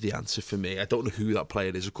the answer for me. I don't know who that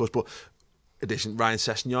player is, of course, but addition Ryan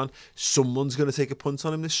Sessegnon, someone's going to take a punt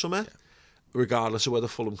on him this summer, regardless of whether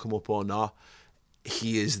Fulham come up or not.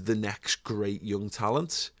 He is the next great young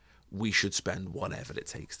talent. We should spend whatever it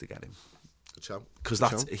takes to get him,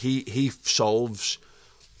 because he solves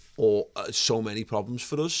so many problems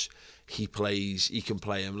for us. You can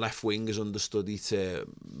play him left wing as understudy to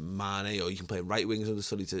Mane, or you can play him right wing as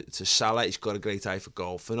understudy to Salah. He's got a great eye for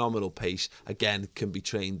goal, phenomenal pace, again, can be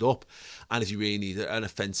trained up. And if you really need an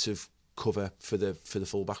offensive cover for the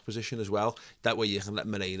full-back position as well, that way you can let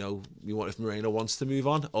Moreno, if Moreno wants to move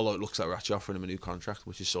on, although it looks like we're actually offering him a new contract,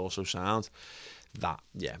 which is also sound.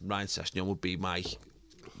 Ryan Sessegnon would be my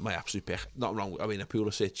absolute pick. Not wrong, I mean, a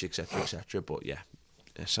Pulisic, etc., but yeah,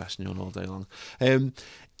 Sessegnon all day long.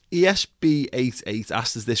 ESB88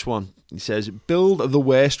 asked us this one. He says, build the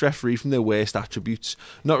worst referee from their worst attributes,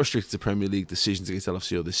 not restricted to Premier League decisions against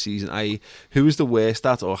LFCO this season, i.e. who is the worst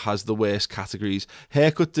at or has the worst categories: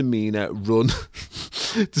 haircut, demeanour, run,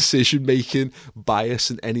 decision making, bias,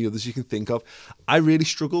 and any others you can think of. I really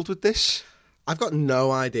struggled with this. I've got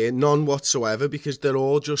no idea, none whatsoever, because they're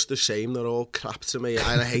all just the same. They're all crap to me,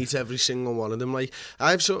 and I hate every single one of them. I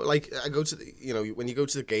go to when you go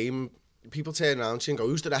to the game, people turn around to you and go,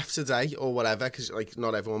 who's the ref today, or whatever, because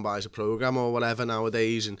not everyone buys a programme or whatever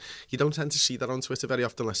nowadays, and you don't tend to see that on Twitter very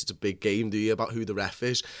often unless it's a big game, do you, about who the ref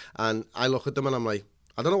is. And I look at them and I'm like,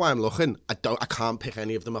 I don't know why I'm looking. I can't pick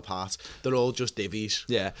any of them apart. They're all just divvies.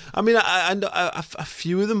 Yeah, I mean, I know a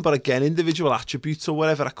few of them, but again, individual attributes or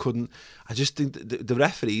whatever, I couldn't. I just think the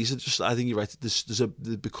referees are just. I think you're right.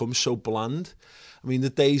 They become so bland. I mean, the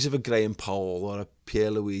days of a Graham Powell or a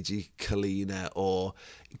Pierluigi Collina or,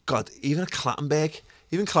 God, even a Clattenburg.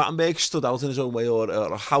 Even Clattenburg stood out in his own way, or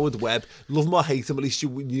Howard Webb. Love him or hate him, at least you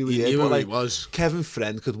knew who he was. Kevin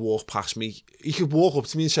Friend could walk past me. He could walk up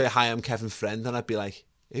to me and say, hi, I'm Kevin Friend, and I'd be like,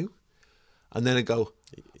 who? And then I'd go,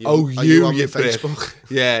 you on your Facebook?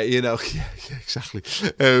 Yeah, yeah, exactly.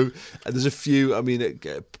 And there's a few, I mean,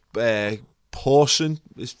 Pawson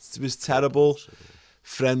was terrible.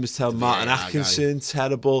 Friend was terrible. Martin Atkinson,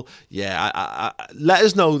 terrible. Yeah, I let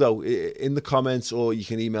us know, though, in the comments, or you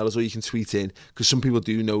can email us, or you can tweet in, because some people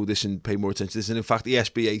do know this and pay more attention to this. And in fact,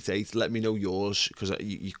 ESB88, let me know yours, because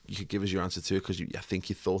you could give us your answer to it, because I think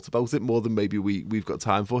you thought about it more than maybe we've got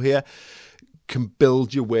time for here. Can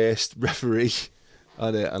build your worst referee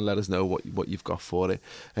and let us know what you've got for it.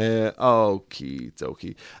 Okie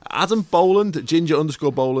dokie. Adam Boland,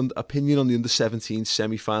 Ginger_Boland, opinion on the under-17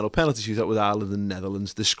 semi-final penalty shootout with Ireland and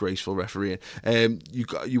Netherlands. Disgraceful refereeing.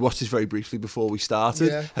 You watched this very briefly before we started.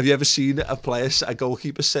 Yeah. Have you ever seen a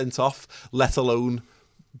goalkeeper sent off, let alone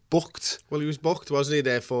booked? Well, he was booked, wasn't he?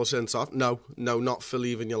 Therefore sent off. No, not for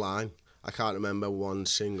leaving your line. I can't remember one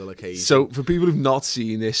single occasion. So, for people who've not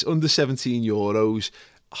seen this, under-17 Euros,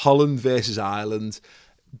 Holland versus Ireland,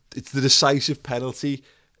 it's the decisive penalty.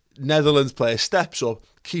 Netherlands player steps up,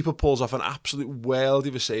 keeper pulls off an absolute worldie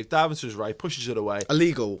of a save, diving to his right, pushes it away.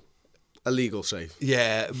 Illegal save.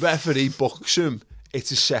 Yeah, referee books him. It's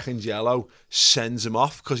his second yellow, sends him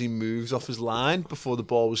off because he moves off his line before the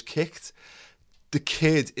ball was kicked. The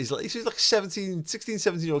kid is like, he's like 16,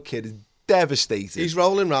 17-year-old kid, is devastated. He's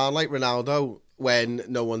rolling around like Ronaldo when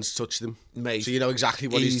no one's touched him. Mate, so you know exactly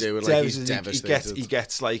what he's doing. Like, he's devastated. He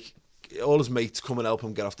gets like all his mates come and help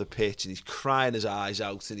him get off the pitch, and he's crying his eyes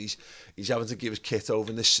out, and he's having to give his kit over,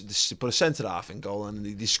 and this put a centre half in goal, and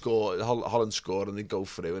they score. Holland scored, and they go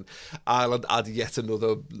through, and Ireland add yet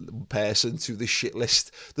another person to the shit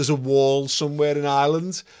list. There's a wall somewhere in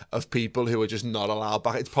Ireland of people who are just not allowed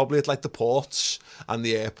back. It's probably at like the ports and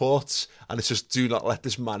the airports, and it's just do not let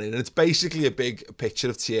this man in. And it's basically a big picture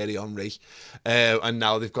of Thierry Henry, and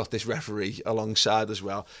now they've got this referee alongside as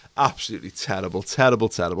well. Absolutely terrible.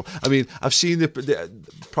 I mean, I've seen the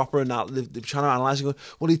proper analysis. They're trying to analyse it, going,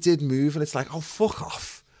 well, he did move, and it's like, oh, fuck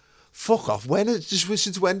off.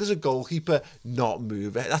 Since when does a goalkeeper not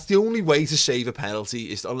move? That's the only way to save a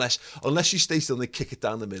penalty, is unless you stay still and they kick it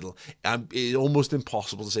down the middle. It's almost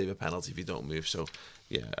impossible to save a penalty if you don't move. So,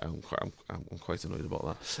 yeah, I'm quite annoyed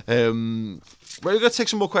about that. We're going to take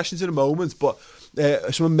some more questions in a moment, but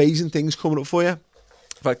some amazing things coming up for you.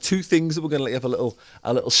 In fact, two things that we're going to have a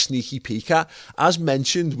little sneaky peek at. As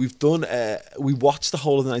mentioned, we watched the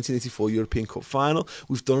whole of the 1984 European Cup final.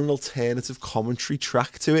 We've done an alternative commentary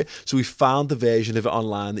track to it, so we found the version of it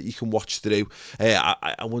online that you can watch through.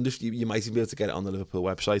 I wonder if you might even be able to get it on the Liverpool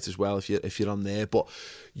website as well if you're on there. But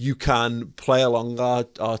you can play along our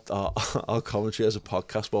commentary as a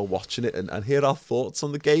podcast while watching it and hear our thoughts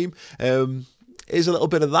on the game. Here's a little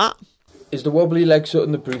bit of that. Is the wobbly leg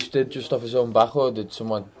something that Bruce did just off his own back, or did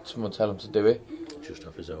someone tell him to do it? Just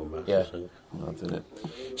off his own back. Yeah. That's it.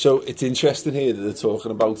 So it's interesting here that they're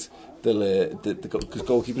talking about because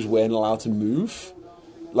goalkeepers weren't allowed to move.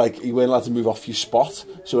 Like, you weren't allowed to move off your spot.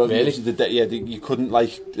 So really? You couldn't,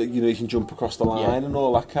 like, you can jump across the line and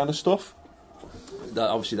all that kind of stuff.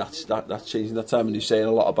 Obviously that's changing that time, and he's saying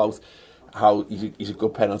a lot about how he's a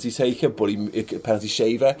good penalty taker, penalty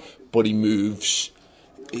saver, but he moves.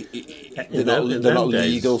 They're not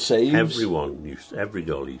legal saves. Every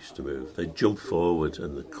goalie used to move. They'd jump forward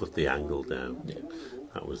and they'd cut the angle down. Yeah.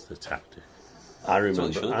 That was the tactic. I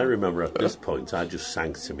remember at this point I just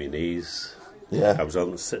sank to my knees. Yeah. I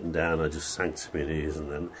was sitting down, I just sank to my knees, and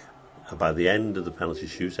then by the end of the penalty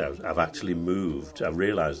shootout, I've actually moved. I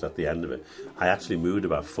realised at the end of it, I actually moved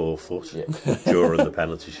about 4 foot during the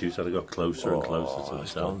penalty shootout. I got closer and closer to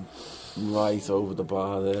myself. Right over the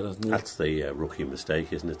bar there, doesn't it? That's the rookie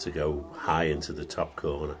mistake, isn't it? To go high into the top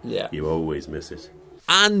corner. Yeah. You always miss it.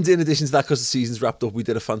 And in addition to that, because the season's wrapped up, we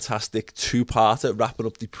did a fantastic two-parter wrapping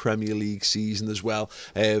up the Premier League season as well.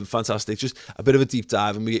 Fantastic. Just a bit of a deep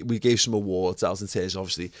dive, and we gave some awards out in terms,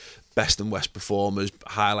 obviously, best and West performers,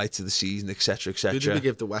 highlights of the season, etc., etc. Who did we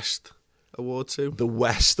give the West award to? The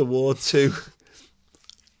West award to.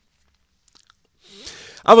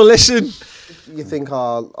 Have a listen. You think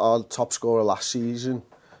our top scorer last season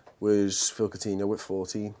was Phil Coutinho with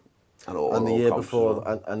 14, and the year before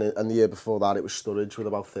and the year before that it was Sturridge with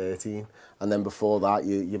about 13, and then before that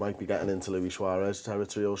you might be getting into Luis Suarez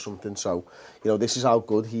territory or something. So this is how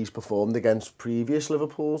good he's performed against previous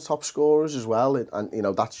Liverpool top scorers as well,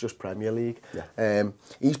 and that's just Premier League. Yeah.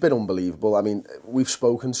 He's been unbelievable. I mean, we've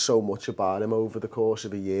spoken so much about him over the course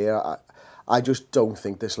of the year. I just don't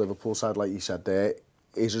think this Liverpool side, like you said there,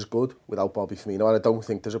 is as good without Bobby Firmino, and I don't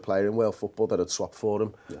think there's a player in world football that would swap for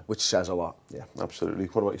him, which says a lot. Yeah, absolutely.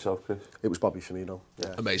 What about yourself, Chris? It was Bobby Firmino.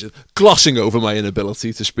 Yeah. Amazing. Glossing over my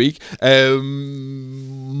inability to speak. Milesy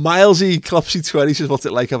Clopsy20 says, what's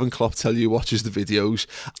it like having Klopp tell you he watches the videos?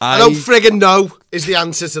 I don't friggin' know is the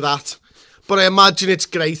answer to that, but I imagine it's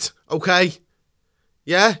great, okay?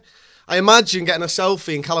 Yeah? I imagine getting a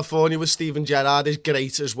selfie in California with Steven Gerrard is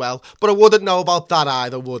great as well, but I wouldn't know about that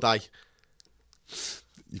either, would I?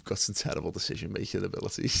 You've got some terrible decision-making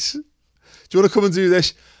abilities. Do you want to come and do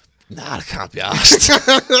this? Nah, I can't be asked.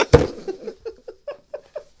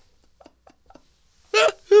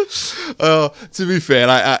 To be fair,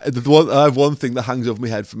 I have one thing that hangs over my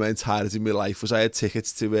head for my entirety of my life was I had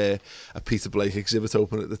tickets to a Peter Blake exhibit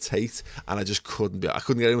open at the Tate, and I just couldn't get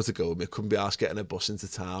anyone to go with me. I couldn't be asked getting a bus into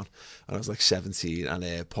town, and I was like 17,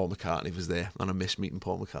 and Paul McCartney was there, and I missed meeting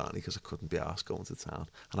Paul McCartney because I couldn't be asked going to town,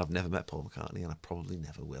 and I've never met Paul McCartney, and I probably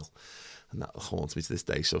never will. And that haunts me to this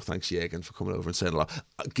day. So thanks, Jürgen, for coming over and saying a lot.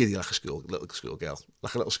 Giddy like a little school girl,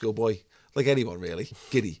 like a little schoolboy, like anyone really.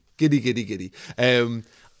 Giddy.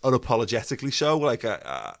 Unapologetically so. Like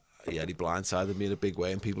he blindsided me in a big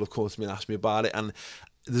way, and people have come to me and asked me about it. And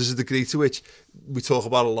there's a degree to which we talk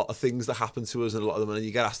about a lot of things that happen to us and a lot of them, and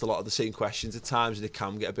you get asked a lot of the same questions at times, and it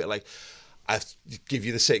can get a bit like I've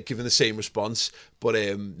given the same response, but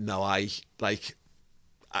no,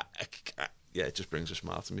 yeah, it just brings a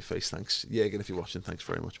smile to my face. Thanks, Jürgen, if you're watching. Thanks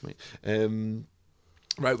very much, mate.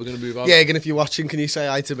 Right, we're going to move on. Jürgen, if you're watching, can you say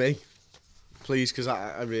hi to me, please? Because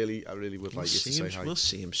I really would like you to say hi. We'll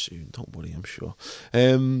see him soon. Don't worry, I'm sure.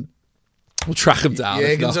 We'll track him down.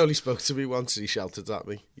 Jürgen's only spoke to me once and he shouted at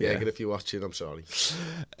me. Jürgen, if you're watching, I'm sorry.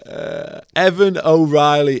 Evan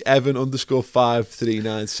O'Reilly,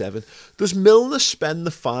 Evan_5397. Does Milner spend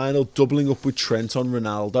the final doubling up with Trent on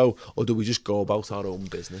Ronaldo, or do we just go about our own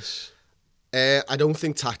business? I don't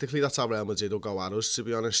think tactically that's how Real Madrid will go at us, to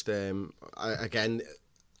be honest. Again,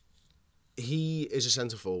 he is a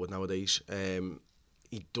centre-forward nowadays.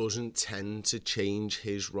 He doesn't tend to change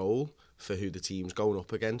his role for who the team's going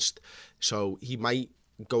up against. So he might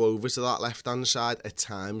go over to that left-hand side at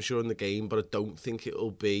times during the game, but I don't think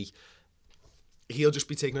it'll be... He'll just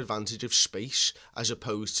be taking advantage of space as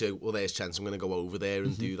opposed to, well, there's Trent, I'm going to go over there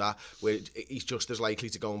and do that, where he's just as likely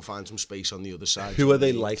to go and find some space on the other side. Who are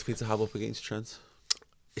they likely to have up against Trent?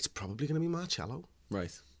 It's probably going to be Marcelo.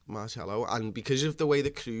 Right. Marcelo, and because of the way the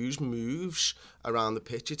Cruz moves around the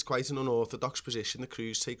pitch, it's quite an unorthodox position the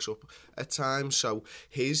Cruz takes up at times. So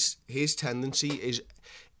his tendency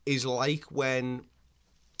is like when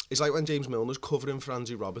James Milner's covering for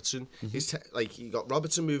Andy Robertson. Like you got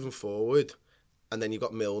Robertson moving forward, and then you've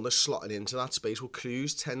got Milner slotting into that space. Well,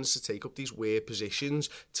 Cruz tends to take up these weird positions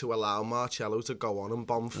to allow Marcelo to go on and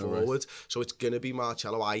bomb forward. Right. So it's going to be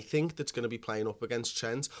Marcelo, I think, that's going to be playing up against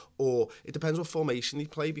Trent. Or it depends what formation they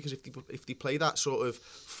play, because if they play that sort of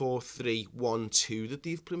 4-3-1-2 that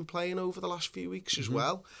they've been playing over the last few weeks as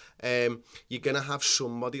well, you're going to have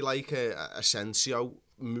somebody like Asensio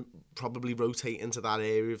probably rotate into that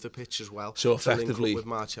area of the pitch as well. So effectively, with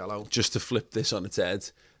Marcelo. Just to flip this on its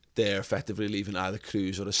head, they're effectively leaving either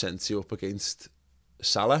Cruz or Asensio up against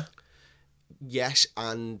Salah? Yes,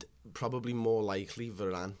 and probably more likely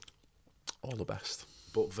Varane. All the best.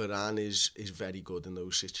 But Varane is very good in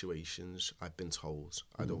those situations, I've been told.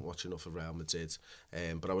 I don't watch enough of Real Madrid.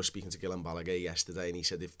 But I was speaking to Guillem Balaguer yesterday, and he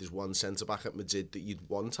said if there's one centre-back at Madrid that you'd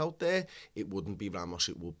want out there, it wouldn't be Ramos,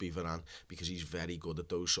 it would be Varane, because he's very good at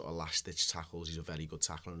those sort of last-ditch tackles. He's a very good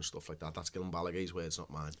tackler and stuff like that. That's Guillem Balaguer's words, not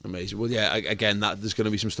mine. Amazing. Well, yeah, again, there's going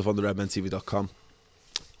to be some stuff on the redmentv.com,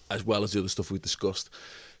 as well as the other stuff we've discussed.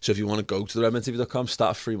 So if you want to go to the redmentv.com,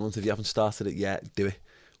 start a free month. If you haven't started it yet, do it.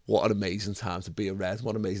 What an amazing time to be a Red.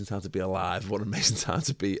 What an amazing time to be alive. What an amazing time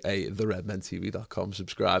to be a theredmentv.com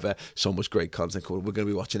subscriber. So much great content coming. We're going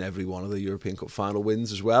to be watching every one of the European Cup final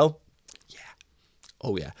wins as well. Yeah.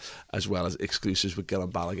 Oh, yeah. As well as exclusives with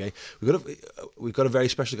Guillem Balaguer. We've got a very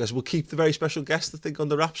special guest. We'll keep the very special guest, I think, on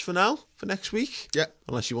the wraps for now, for next week. Yeah.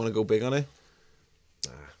 Unless you want to go big on it.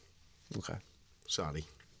 Okay. Sorry.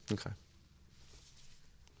 Okay.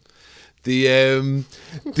 Some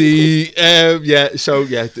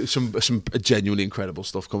genuinely incredible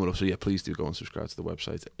stuff coming up. So yeah, please do go and subscribe to the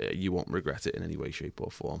website. You won't regret it in any way, shape,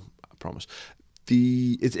 or form. I promise.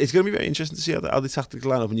 It's going to be very interesting to see how the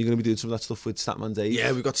tactical line up, and you're going to be doing some of that stuff with Statman Dave.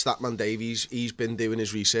 Yeah, we've got Statman Dave. He's been doing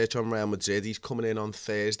his research on Real Madrid. He's coming in on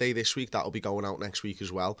Thursday this week. That'll be going out next week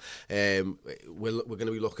as well. We're going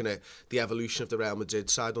to be looking at the evolution of the Real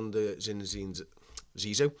Madrid side under Zinedine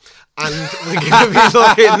Zizou, and we're going to be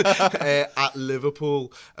looking at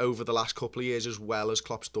Liverpool over the last couple of years, as well as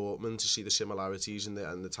Klopp's Dortmund, to see the similarities and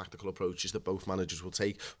the tactical approaches that both managers will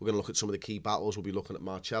take. We're going to look at some of the key battles. We'll be looking at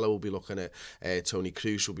Marcelo, we'll be looking at Toni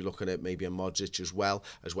Kroos, we'll be looking at maybe a Modric as well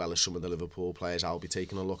as some of the Liverpool players I'll be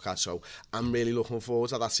taking a look at. So I'm really looking forward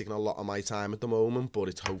to that. That's taking a lot of my time at the moment, but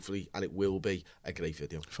it's hopefully, and it will be, a great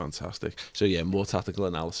video. Fantastic. So yeah, more tactical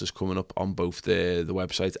analysis coming up on both the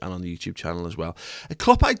website and on the YouTube channel as well.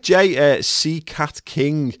 Kloppite J, C Cat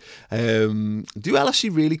King. Do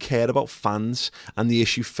LFC really care about fans and the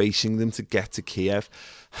issue facing them to get to Kiev?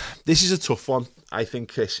 This is a tough one, I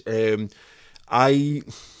think, Chris. I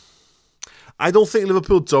don't think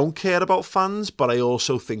Liverpool don't care about fans, but I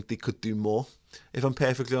also think they could do more, if I'm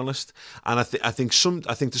perfectly honest. And I think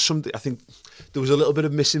there was a little bit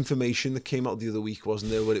of misinformation that came out the other week,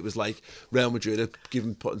 wasn't there, where it was like Real Madrid had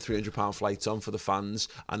putting £300 flights on for the fans,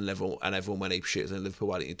 and everyone went ape shit, and Liverpool,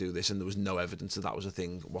 why didn't you do this? And there was no evidence that was a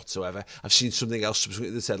thing whatsoever. I've seen something else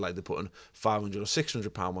that said like they're putting £500 or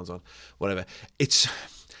 £600 ones on, whatever.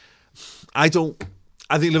 I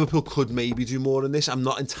think Liverpool could maybe do more in this. I'm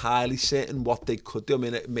not entirely certain what they could do. I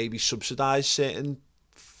mean, maybe subsidise certain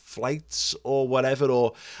flights or whatever,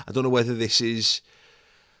 or I don't know whether this is...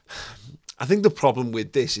 I think the problem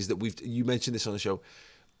with this is that you mentioned this on the show,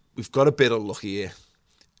 we've got a bit unlucky here.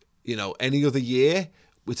 You know, any other year,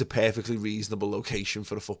 it's a perfectly reasonable location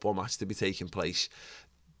for a football match to be taking place.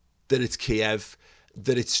 That it's Kiev,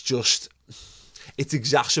 that it's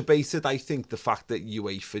exacerbated, I think, the fact that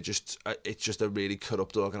UEFA it's just a really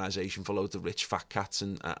corrupt organisation for loads of rich fat cats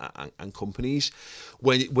and companies.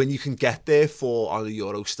 When you can get there on a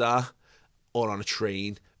Eurostar or on a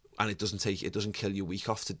train, and it doesn't kill your week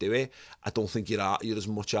off to do it, I don't think you're as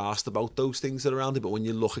much arsed about those things that are around it. But when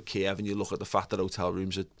you look at Kiev and you look at the fact that hotel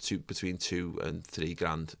rooms are between $2,000 and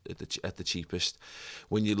 $3,000 at the cheapest,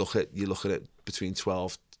 when you look at it between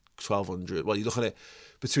 1,200, well, you look at it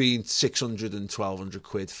between 600 and 1,200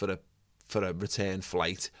 quid for a return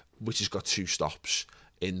flight, which has got 2 stops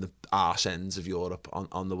in the arse ends of Europe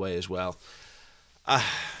on the way as well.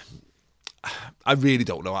 I really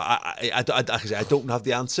don't know. I don't have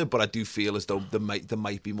the answer, but I do feel as though there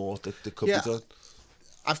might be more that could be done.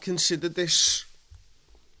 I've considered this,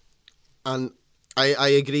 and I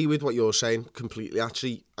agree with what you're saying completely,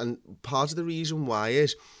 actually. And part of the reason why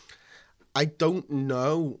is I don't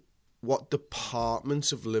know what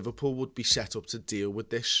departments of Liverpool would be set up to deal with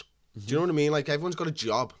this. Do you know what I mean? Like, everyone's got a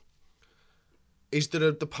job. Is there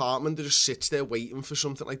a department that just sits there waiting for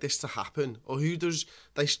something like this to happen? Or who does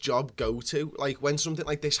this job go to? Like, when something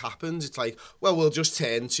like this happens, it's like, well, we'll just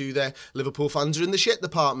turn to the Liverpool fans are in the shit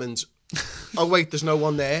department. Oh, wait, there's no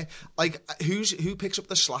one there. Like, who picks up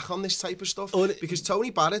the slack on this type of stuff? Because Tony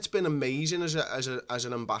Barrett's been amazing as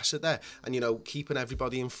an ambassador and, you know, keeping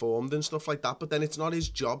everybody informed and stuff like that. But then it's not his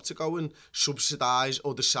job to go and subsidise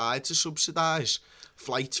or decide to subsidise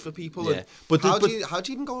flights for people. Yeah. And but how do you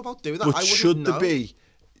even go about doing that? But I wouldn't should know. There be?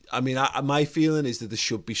 I mean, my feeling is that there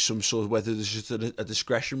should be some sort of, whether there's just a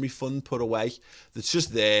discretionary fund put away that's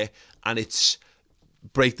just there, and it's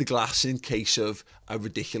break the glass in case of a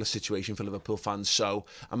ridiculous situation for Liverpool fans. So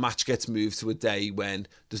a match gets moved to a day when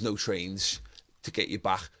there's no trains to get you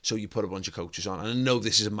back, so you put a bunch of coaches on. And I know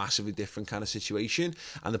this is a massively different kind of situation,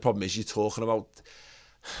 and the problem is you're talking about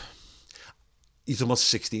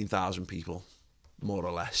 16,000 people, more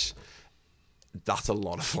or less. That's a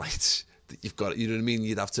lot of flights that you've got, you know what I mean,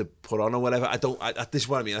 you'd have to put on or whatever. This is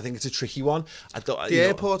what I mean. I think it's a tricky one. The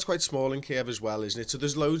airport's quite small in Kiev as well, isn't it? So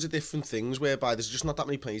there's loads of different things whereby there's just not that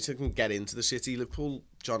many planes that can get into the city. Liverpool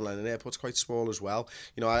John Lennon Airport's quite small as well.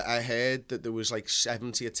 You know, I heard that there was like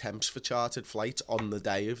 70 attempts for chartered flights on the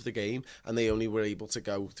day of the game, and they only were able to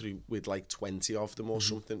go through with like 20 of them or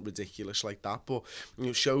something ridiculous like that. But you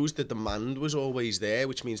know, it shows the demand was always there,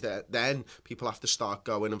 which means that then people have to start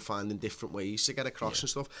going and finding different ways to get across and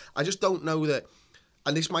stuff. I just don't know that,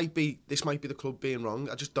 and this might be the club being wrong.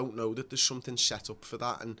 I just don't know that there's something set up for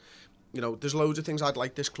that. And you know, there's loads of things I'd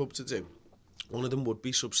like this club to do. One of them would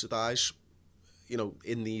be subsidise, you know,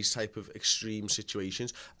 in these type of extreme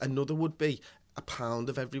situations. Another would be £1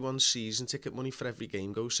 of everyone's season ticket money for every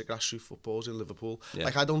game goes to grassroots footballs in Liverpool. Yeah.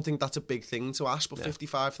 Like, I don't think that's a big thing to ask, but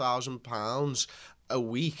 £55,000 a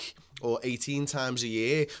week or 18 times a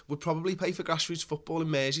year would probably pay for grassroots football in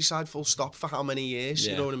Merseyside full stop for how many years,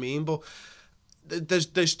 you know what I mean? But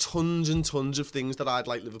there's tons and tons of things that I'd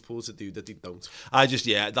like Liverpool to do that they don't. This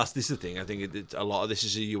is the thing. I think a lot of this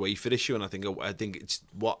is a UEFA issue, and I think it's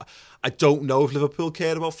what I don't know if Liverpool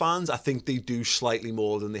care about fans. I think they do slightly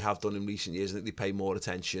more than they have done in recent years. I think they pay more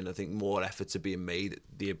attention. I think more efforts are being made.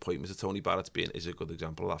 The appointment of Tony Barrett is a good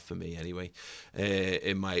example of that for me, anyway.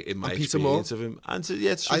 In my experience of him, and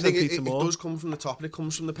I think it does come from the top, and it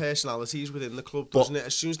comes from the personalities within the club, doesn't it?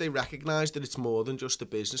 As soon as they recognise that it's more than just a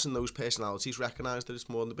business, and those personalities recognise that it's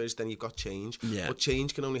more than the business, then you've got change. Yeah. But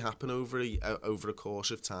change can only happen over a course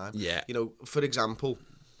of time. Yeah. You know, for example,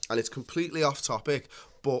 and it's completely off topic,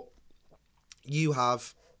 but you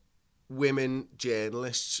have women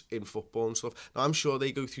journalists in football and stuff. Now, I'm sure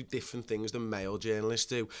they go through different things than male journalists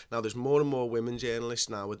do. Now, there's more and more women journalists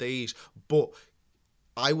nowadays, but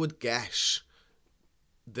I would guess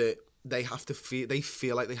that they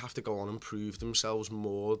feel like they have to go on and prove themselves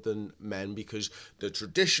more than men, because the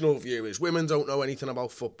traditional view is women don't know anything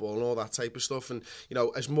about football and all that type of stuff. And you know,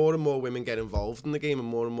 as more and more women get involved in the game and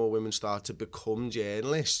more women start to become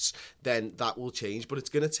journalists, then that will change. But it's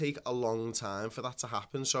going to take a long time for that to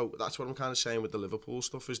happen. So that's what I'm kind of saying with the Liverpool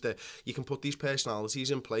stuff, is that you can put these personalities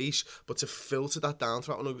in place, but to filter that down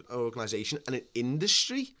throughout an organisation and an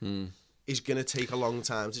industry is going to take a long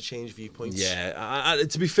time to change viewpoints. Yeah,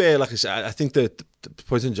 to be fair, like I said, I think the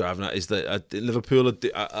point I'm driving at is that Liverpool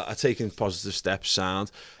are taking positive steps.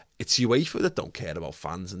 Sound. It's UEFA that don't care about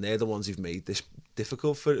fans, and they're the ones who've made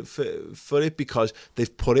difficult for it, because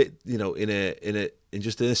they've put it, you know, in a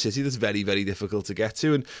city that's very, very difficult to get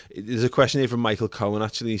to. And there's a question here from Michael Cohen,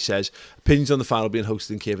 actually. He says, opinions on the final being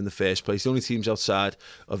hosted in Kiev in the first place. The only teams outside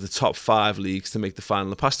of the top 5 leagues to make the final in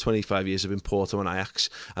the past 25 years have been Porto and Ajax,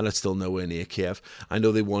 and it's still nowhere near Kiev. I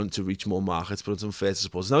know they want to reach more markets, but it's unfair to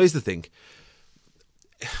suppose. Now, here's the thing.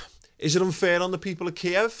 Is it unfair on the people of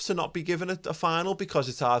Kiev to not be given a final because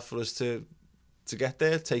it's hard for us to get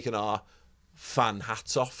there, taking our fan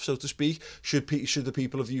hats off, so to speak? Should the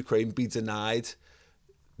people of Ukraine be denied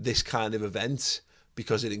this kind of event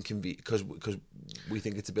because because we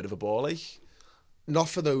think it's a bit of a ball ache? Not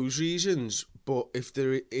for those reasons, but if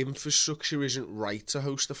the infrastructure isn't right to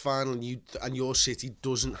host a final, and your city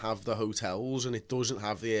doesn't have the hotels, and it doesn't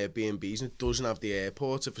have the Airbnbs, and it doesn't have the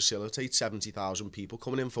airport to facilitate 70,000 people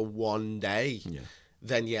coming in for one day,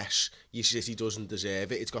 then yes, your city doesn't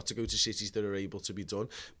deserve it. It's got to go to cities that are able to be done.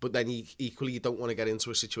 But then equally, you don't want to get into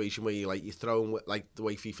a situation where you throw, like the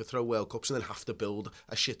way FIFA throw World Cups and then have to build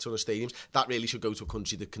a shit ton of stadiums. That really should go to a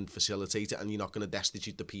country that can facilitate it, and you're not going to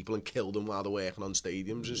destitute the people and kill them while they're working on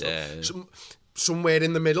stadiums and stuff. Yeah. Somewhere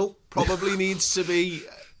in the middle probably needs to be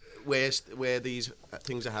where these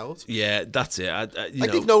things are held. Yeah, that's it.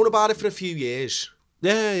 They've known about it for a few years.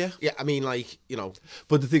 Yeah. I mean, like, you know.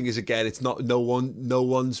 But the thing is, again, it's not. No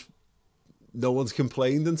one's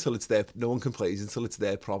complained until it's their. No one complains until it's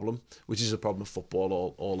their problem, which is a problem of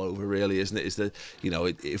football all over, really, isn't it? Is that, you know,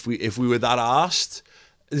 if we were that arsed.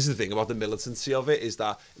 This is the thing about the militancy of it, is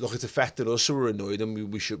that, look, it's affected us, so we're annoyed,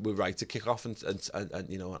 and we're right to kick off and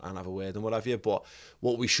you know, and have a word and what have you. But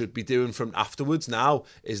what we should be doing from afterwards now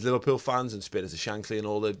is Liverpool fans and Spirit of Shankly and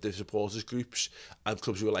all the supporters groups and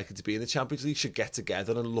clubs who are likely to be in the Champions League should get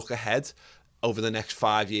together and look ahead over the next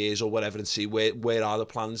 5 years or whatever and see where are the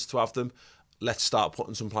plans to have them. Let's start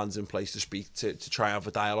putting some plans in place to speak to try and have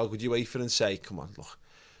a dialogue with UEFA and say, come on, look,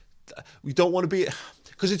 we don't want to be,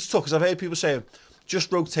 because it's tough. Because I've heard people saying,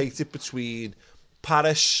 just rotate it between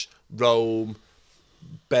Paris, Rome,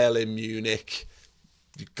 Berlin, Munich,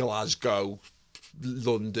 Glasgow,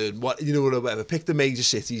 London, whatever. Pick the major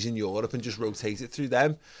cities in Europe and just rotate it through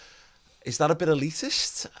them. Is that a bit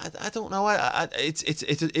elitist? I don't know.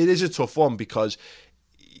 It is a tough one, because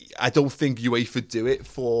I don't think UEFA do it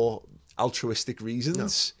for altruistic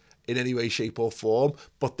reasons. No. In any way, shape or form,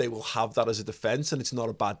 but they will have that as a defence, and it's not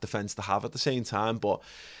a bad defence to have at the same time. But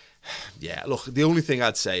yeah, look, the only thing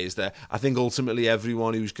I'd say is that I think ultimately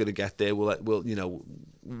everyone who's going to get there will, you know,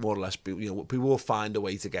 more or less be, you know, people will find a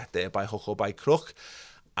way to get there by hook or by crook.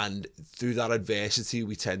 And through that adversity,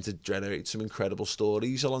 we tend to generate some incredible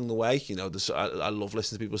stories along the way. You know, I love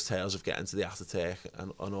listening to people's tales of getting to the Ataturk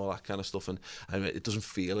and all that kind of stuff. And I mean, it doesn't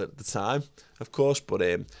feel it at the time, of course, but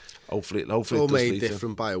hopefully it's all made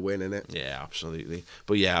different by a win, innit? Yeah, absolutely.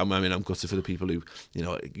 But yeah, I mean, I'm gutted for the people who, you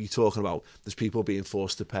know, you're talking about. There's people being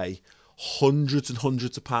forced to pay hundreds and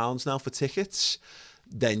hundreds of pounds now for tickets.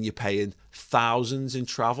 Then you're paying thousands in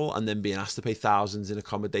travel, and then being asked to pay thousands in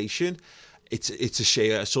accommodation. It's a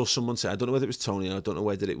shame. I saw someone say, I don't know whether it was Tony, and I don't know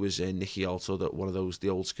whether it was Nicky also, that one of those, the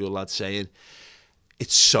old school lads, saying,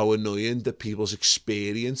 it's so annoying that people's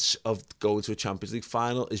experience of going to a Champions League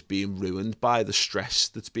final is being ruined by the stress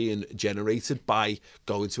that's being generated by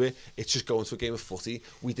going to it. It's just going to a game of footy.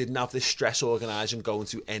 We didn't have this stress organising going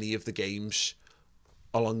to any of the games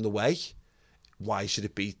along the way. Why should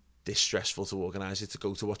it be this stressful to organise it, to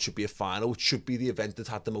go to what should be a final, which should be the event that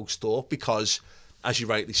had the most thought? Because, as you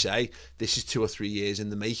rightly say, this is 2 or 3 years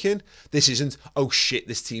in the making. This isn't, oh shit,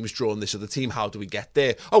 this team's drawn this other team, how do we get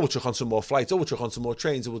there? Oh, we'll chuck on some more flights, we'll chuck on some more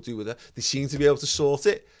trains, and we'll do with it. They seem to be able to sort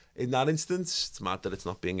it in that instance. It's mad that it's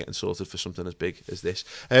not getting sorted for something as big as this.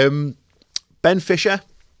 Ben Fisher,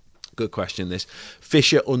 good question this.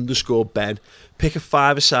 Fisher_Ben. Pick a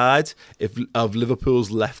 5-a-side of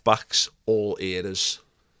Liverpool's left-backs all eras.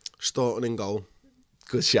 Starting in goal.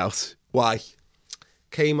 Good shout. Why?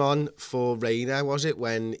 Came on for Reina, was it,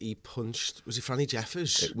 when he punched, was it Franny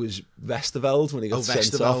Jeffers? It was Westerveld when he got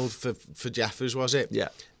sent off. for Jeffers, was it? Yeah.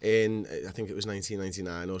 In, I think it was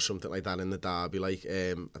 1999 or something like that, in the derby. Like,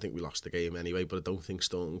 I think we lost the game anyway, but I don't think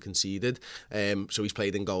Staunton conceded. So he's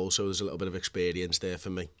played in goal, so there's a little bit of experience there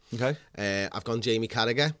for me. Okay. I've gone Jamie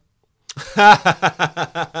Carragher.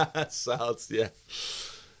 Sounds, yeah.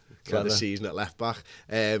 For the season at left back,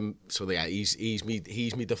 so yeah, he's me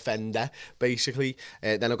defender basically.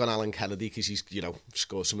 Then I've gone Alan Kennedy because he's, you know,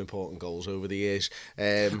 scored some important goals over the years.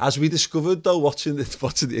 As we discovered though, watching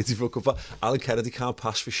the 84 Cup, Alan Kennedy can't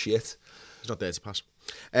pass for shit. He's not there to pass.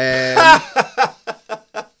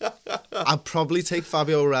 I'd probably take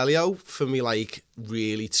Fabio Aurelio for me, like,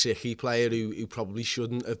 really tricky player who probably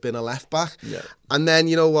shouldn't have been a left-back. Yeah. And then,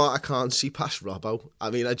 you know what, I can't see past Robbo. I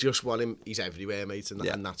mean, I just want him, he's everywhere, mate,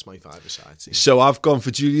 and that's my five-a-side team. So I've gone for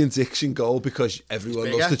Julian Dix in goal because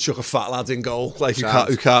everyone loves to chuck a fat lad in goal, like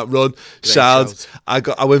who can't run. Sound.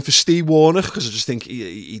 I went for Steve Warnock because I just think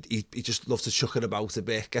he just loves to chuck it about a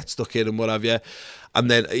bit, get stuck in and whatever. And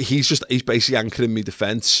then he's basically anchoring me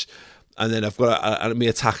defence. And then I've got my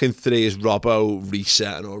attacking three is Robbo,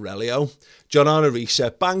 Reset and Aurelio. John Arne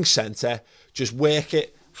Reset, bang centre, just work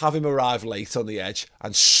it, have him arrive late on the edge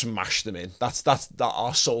and smash them in. That's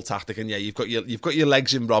our sole tactic. And yeah, you've got your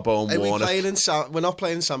legs in Robbo and Warner. We're not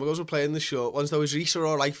playing Samagos, we're playing the short ones though. Is Reset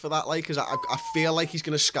all right for that? Like, because I feel like he's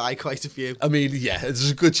going to sky quite a few. I mean, yeah,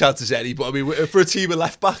 there's a good chance as any, but I mean, for a team of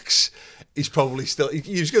left backs, he's probably still.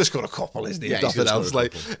 He's going to score a couple, isn't he? Yeah, nothing else.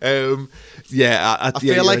 Like, I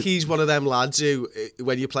feel like he's one of them lads who,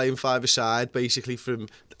 when you're playing five-a-side, basically from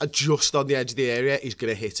just on the edge of the area, he's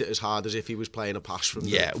going to hit it as hard as if he was playing a pass from.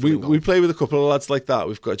 We play with a couple of lads like that.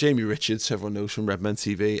 We've got Jamie Richards, everyone knows from Redmen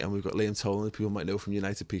TV, and we've got Liam Tolan, who people might know from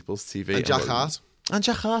United People's TV, and Jack Hart. And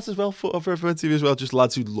Jack Hart as well, for Redmen TV as well. Just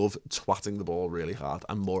lads who love twatting the ball really hard,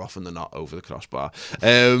 and more often than not over the crossbar.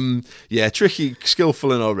 Tricky,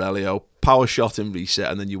 skillful in Aurelio, power shot in Reset,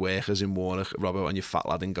 and then your workers in Warner, Robbo, and your fat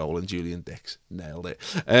lad in goal, and Julian Dix. Nailed it.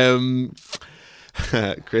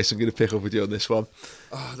 Chris, I'm going to pick up with you on this one.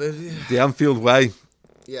 The Anfield Way.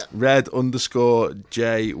 Yeah. Red_JY_.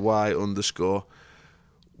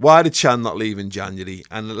 Why did Chan not leave in January?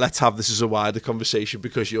 And let's have this as a wider conversation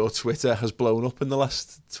because your Twitter has blown up in the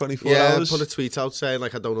last 24 hours. Yeah, I put a tweet out saying,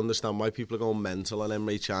 like, I don't understand why people are going mental on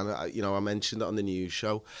Emre Chan. I mentioned it on the news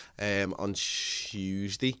show on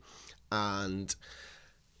Tuesday, and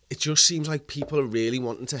it just seems like people are really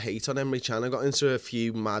wanting to hate on Emre Chan. I got into a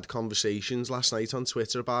few mad conversations last night on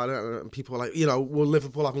Twitter about it, and people were like, well,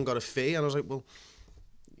 Liverpool haven't got a fee. And I was like, well,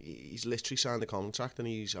 he's literally signed a contract and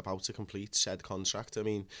he's about to complete said contract. I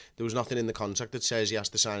mean, there was nothing in the contract that says he has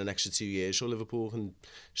to sign an extra 2 years so Liverpool can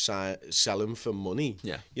sell him for money.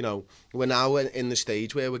 Yeah. We're now in the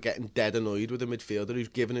stage where we're getting dead annoyed with a midfielder who's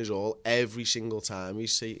given us all every single time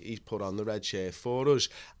he's put on the red shirt for us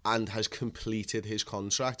and has completed his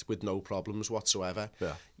contract with no problems whatsoever.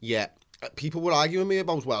 Yeah. People were arguing with me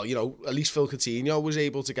about, well, at least Phil Coutinho was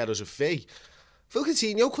able to get us a fee. Phil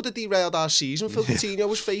Coutinho could have derailed our season. Phil Coutinho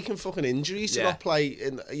was faking fucking injuries to not play.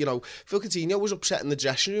 Phil Coutinho was upset in the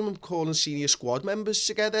dressing room and calling senior squad members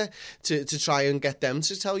together to try and get them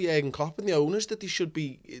to tell Jurgen Klopp and the owners that he should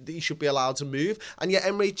be allowed to move. And yet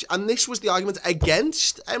and this was the argument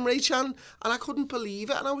against Emre Chan, and I couldn't believe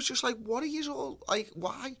it. And I was just like, what are you all like?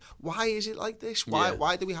 Why? Why is it like this?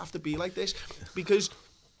 Why do we have to be like this? Because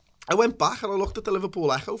I went back and I looked at the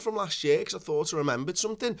Liverpool Echo from last year because I thought I remembered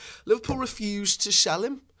something. Liverpool refused to sell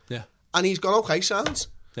him. Yeah. And he's gone, okay, sounds.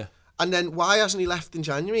 Yeah. And then why hasn't he left in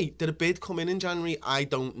January? Did a bid come in January? I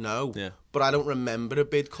don't know. Yeah. But I don't remember a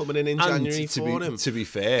bid coming in January for him. To be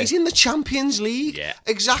fair, he's in the Champions League. Yeah.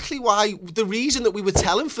 Exactly why. The reason that we were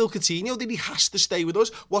telling Phil Coutinho that he has to stay with us.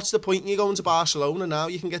 What's the point in you going to Barcelona now?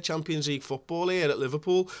 You can get Champions League football here at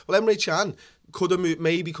Liverpool. Well, Emre Chan could have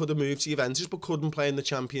moved to Juventus, but couldn't play in the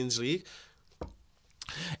Champions League.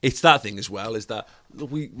 It's that thing as well, is that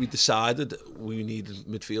we decided we needed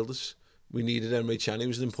midfielders. We needed Emre Chan. He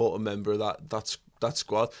was an important member of that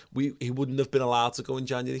squad. He wouldn't have been allowed to go in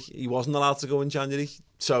January. He wasn't allowed to go in January.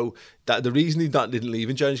 So the reason he didn't leave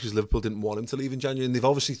in January is because Liverpool didn't want him to leave in January. And they've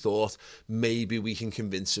obviously thought, maybe we can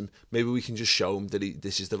convince him. Maybe we can just show him that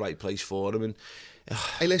this is the right place for him. And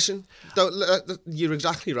hey, listen, you're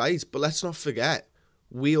exactly right. But let's not forget,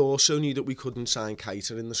 we also knew that we couldn't sign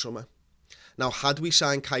Keita in the summer. Now, had we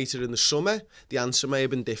signed Keita in the summer, the answer may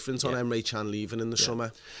have been different on Emre Chan leaving in the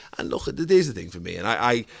summer. And look, there's the thing for me. And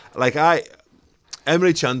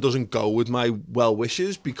Emre Chan doesn't go with my well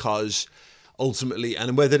wishes because ultimately,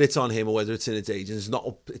 and whether it's on him or whether it's in its agent,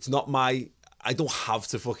 it's not my. I don't have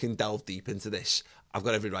to fucking delve deep into this. I've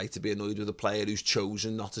got every right to be annoyed with a player who's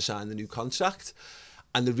chosen not to sign the new contract.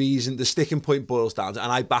 And the sticking point boils down to,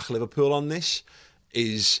 and I back Liverpool on this,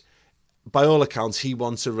 is by all accounts he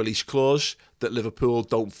wants a release clause that Liverpool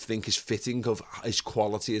don't think is fitting of his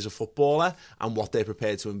quality as a footballer and what they're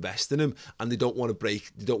prepared to invest in him, and they don't want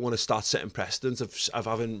to start setting precedent of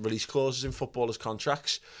having release clauses in footballers'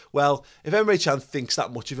 contracts. Well, if Emre Chan thinks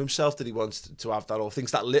that much of himself that he wants to have that, or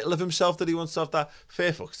thinks that little of himself that he wants to have that,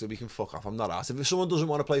 fair fucks to him, he can fuck off. I'm not arsed. If someone doesn't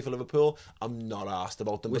want to play for Liverpool, I'm not arsed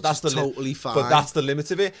about them. Which is totally fine. But that's the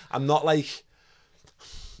limit of it. I'm not like,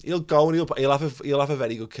 he'll go and he'll have a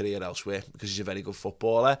very good career elsewhere because he's a very good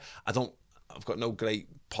footballer. I've got no great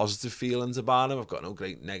positive feelings about him. I've got no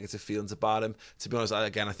great negative feelings about him. To be honest, I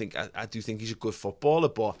do think he's a good footballer,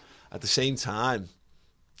 but at the same time,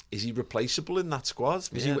 is he replaceable in that squad?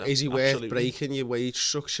 Is he worth breaking your wage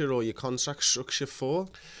structure or your contract structure for?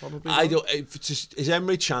 Probably I not. don't. Is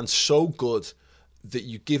Emre Can so good that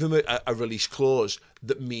you give him a release clause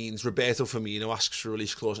that means Roberto Firmino asks for a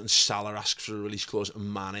release clause and Salah asks for a release clause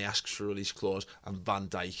and Mane asks for a release clause and Van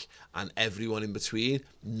Dijk and everyone in between?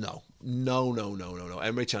 No.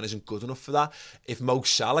 Emre Can isn't good enough for that. If Mo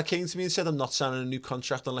Salah came to me and said, I'm not signing a new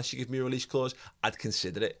contract unless you give me a release clause, I'd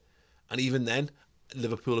consider it. And even then,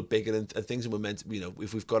 Liverpool are bigger and things, and we're meant to,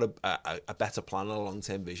 if we've got a better plan and a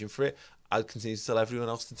long-term vision for it, I'd continue to tell everyone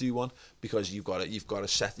else to do one, because you've got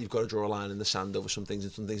to draw a line in the sand over some things,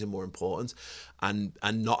 and some things are more important, and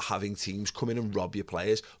not having teams come in and rob your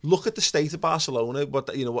players. Look at the state of Barcelona,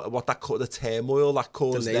 the turmoil that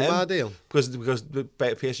caused the Neymar them deal, because the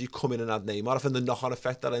PSG come in and had Neymar off, and the knock-on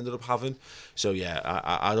effect that ended up having. So yeah,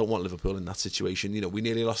 I don't want Liverpool in that situation. We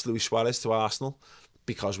nearly lost Luis Suarez to Arsenal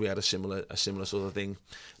because we had a similar sort of thing.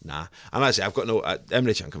 Nah. And I say, I've got no...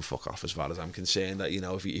 Emre Can can fuck off as far as I'm concerned. That,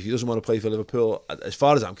 if he doesn't want to play for Liverpool, as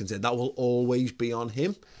far as I'm concerned, that will always be on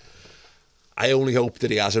him. I only hope that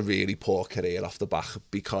he has a really poor career off the back,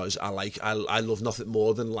 because I love nothing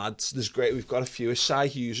more than lads. We've got a few Sai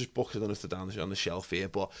Hughes' books, I don't know if they're down on the shelf here,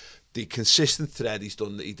 but the consistent thread he's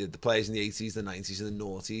done, that he did the players in the 80s, the 90s and the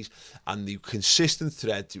noughties, and the consistent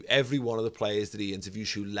thread to every one of the players that he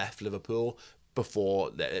interviews who left Liverpool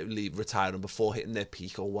before retiring, before hitting their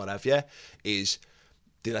peak or whatever, is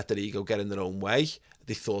they let their ego get in their own way.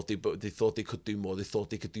 They thought they could do more. They thought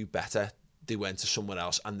they could do better. They went to someone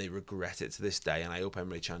else and they regret it to this day. And I hope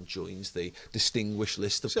Emre Can joins the distinguished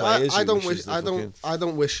list of players. I don't wish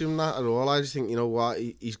him that at all. I just think,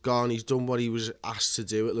 he's gone. He's done what he was asked to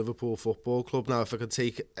do at Liverpool Football Club. Now, if I could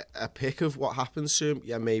take a pick of what happens to him,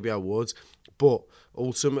 yeah, maybe I would. But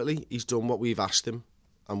ultimately, he's done what we've asked him.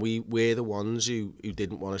 And we're the ones who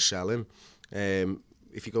didn't want to sell him.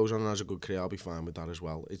 If he goes on and has a good career, I'll be fine with that as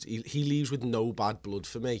well. He leaves with no bad blood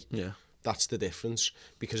for me. Yeah. That's the difference,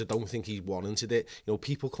 because I don't think he warranted it.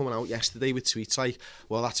 People coming out yesterday with tweets like,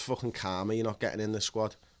 well, that's fucking karma, you're not getting in the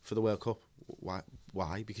squad for the World Cup.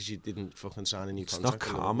 Why? Because you didn't fucking sign a new contract.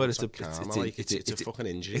 It's not karma. It's a fucking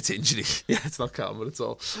injury. It's injury. Yeah, it's not karma at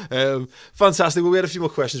all. Fantastic. Well, we had a few more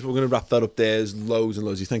questions, but we're going to wrap that up there. There's loads and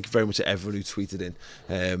loads. Thank you very much to everyone who tweeted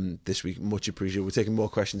in this week. Much appreciated. We're taking more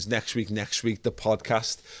questions next week. The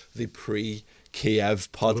podcast, the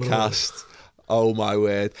pre-Kiev podcast. Oh my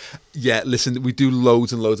word. Yeah, listen, we do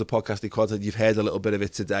loads and loads of podcasting content. You've heard a little bit of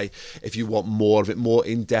it today. If you want more of it, more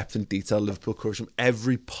in-depth and detailed Liverpool coverage from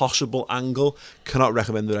every possible angle, cannot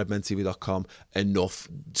recommend the redmentv.com enough.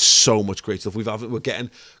 So much great stuff. We're getting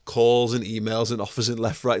calls and emails and offers in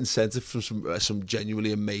left, right and centre from some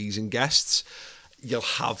genuinely amazing guests. You'll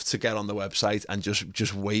have to get on the website and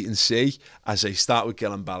just wait and see as they start with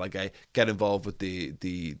Gillan Balaguer, get involved with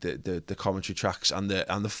the commentary tracks and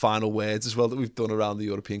the final words as well that we've done around the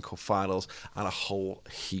European Cup finals, and a whole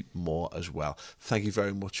heap more as well. Thank you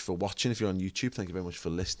very much for watching. If you're on YouTube, thank you very much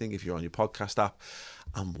for listening. If you're on your podcast app,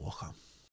 and walk on.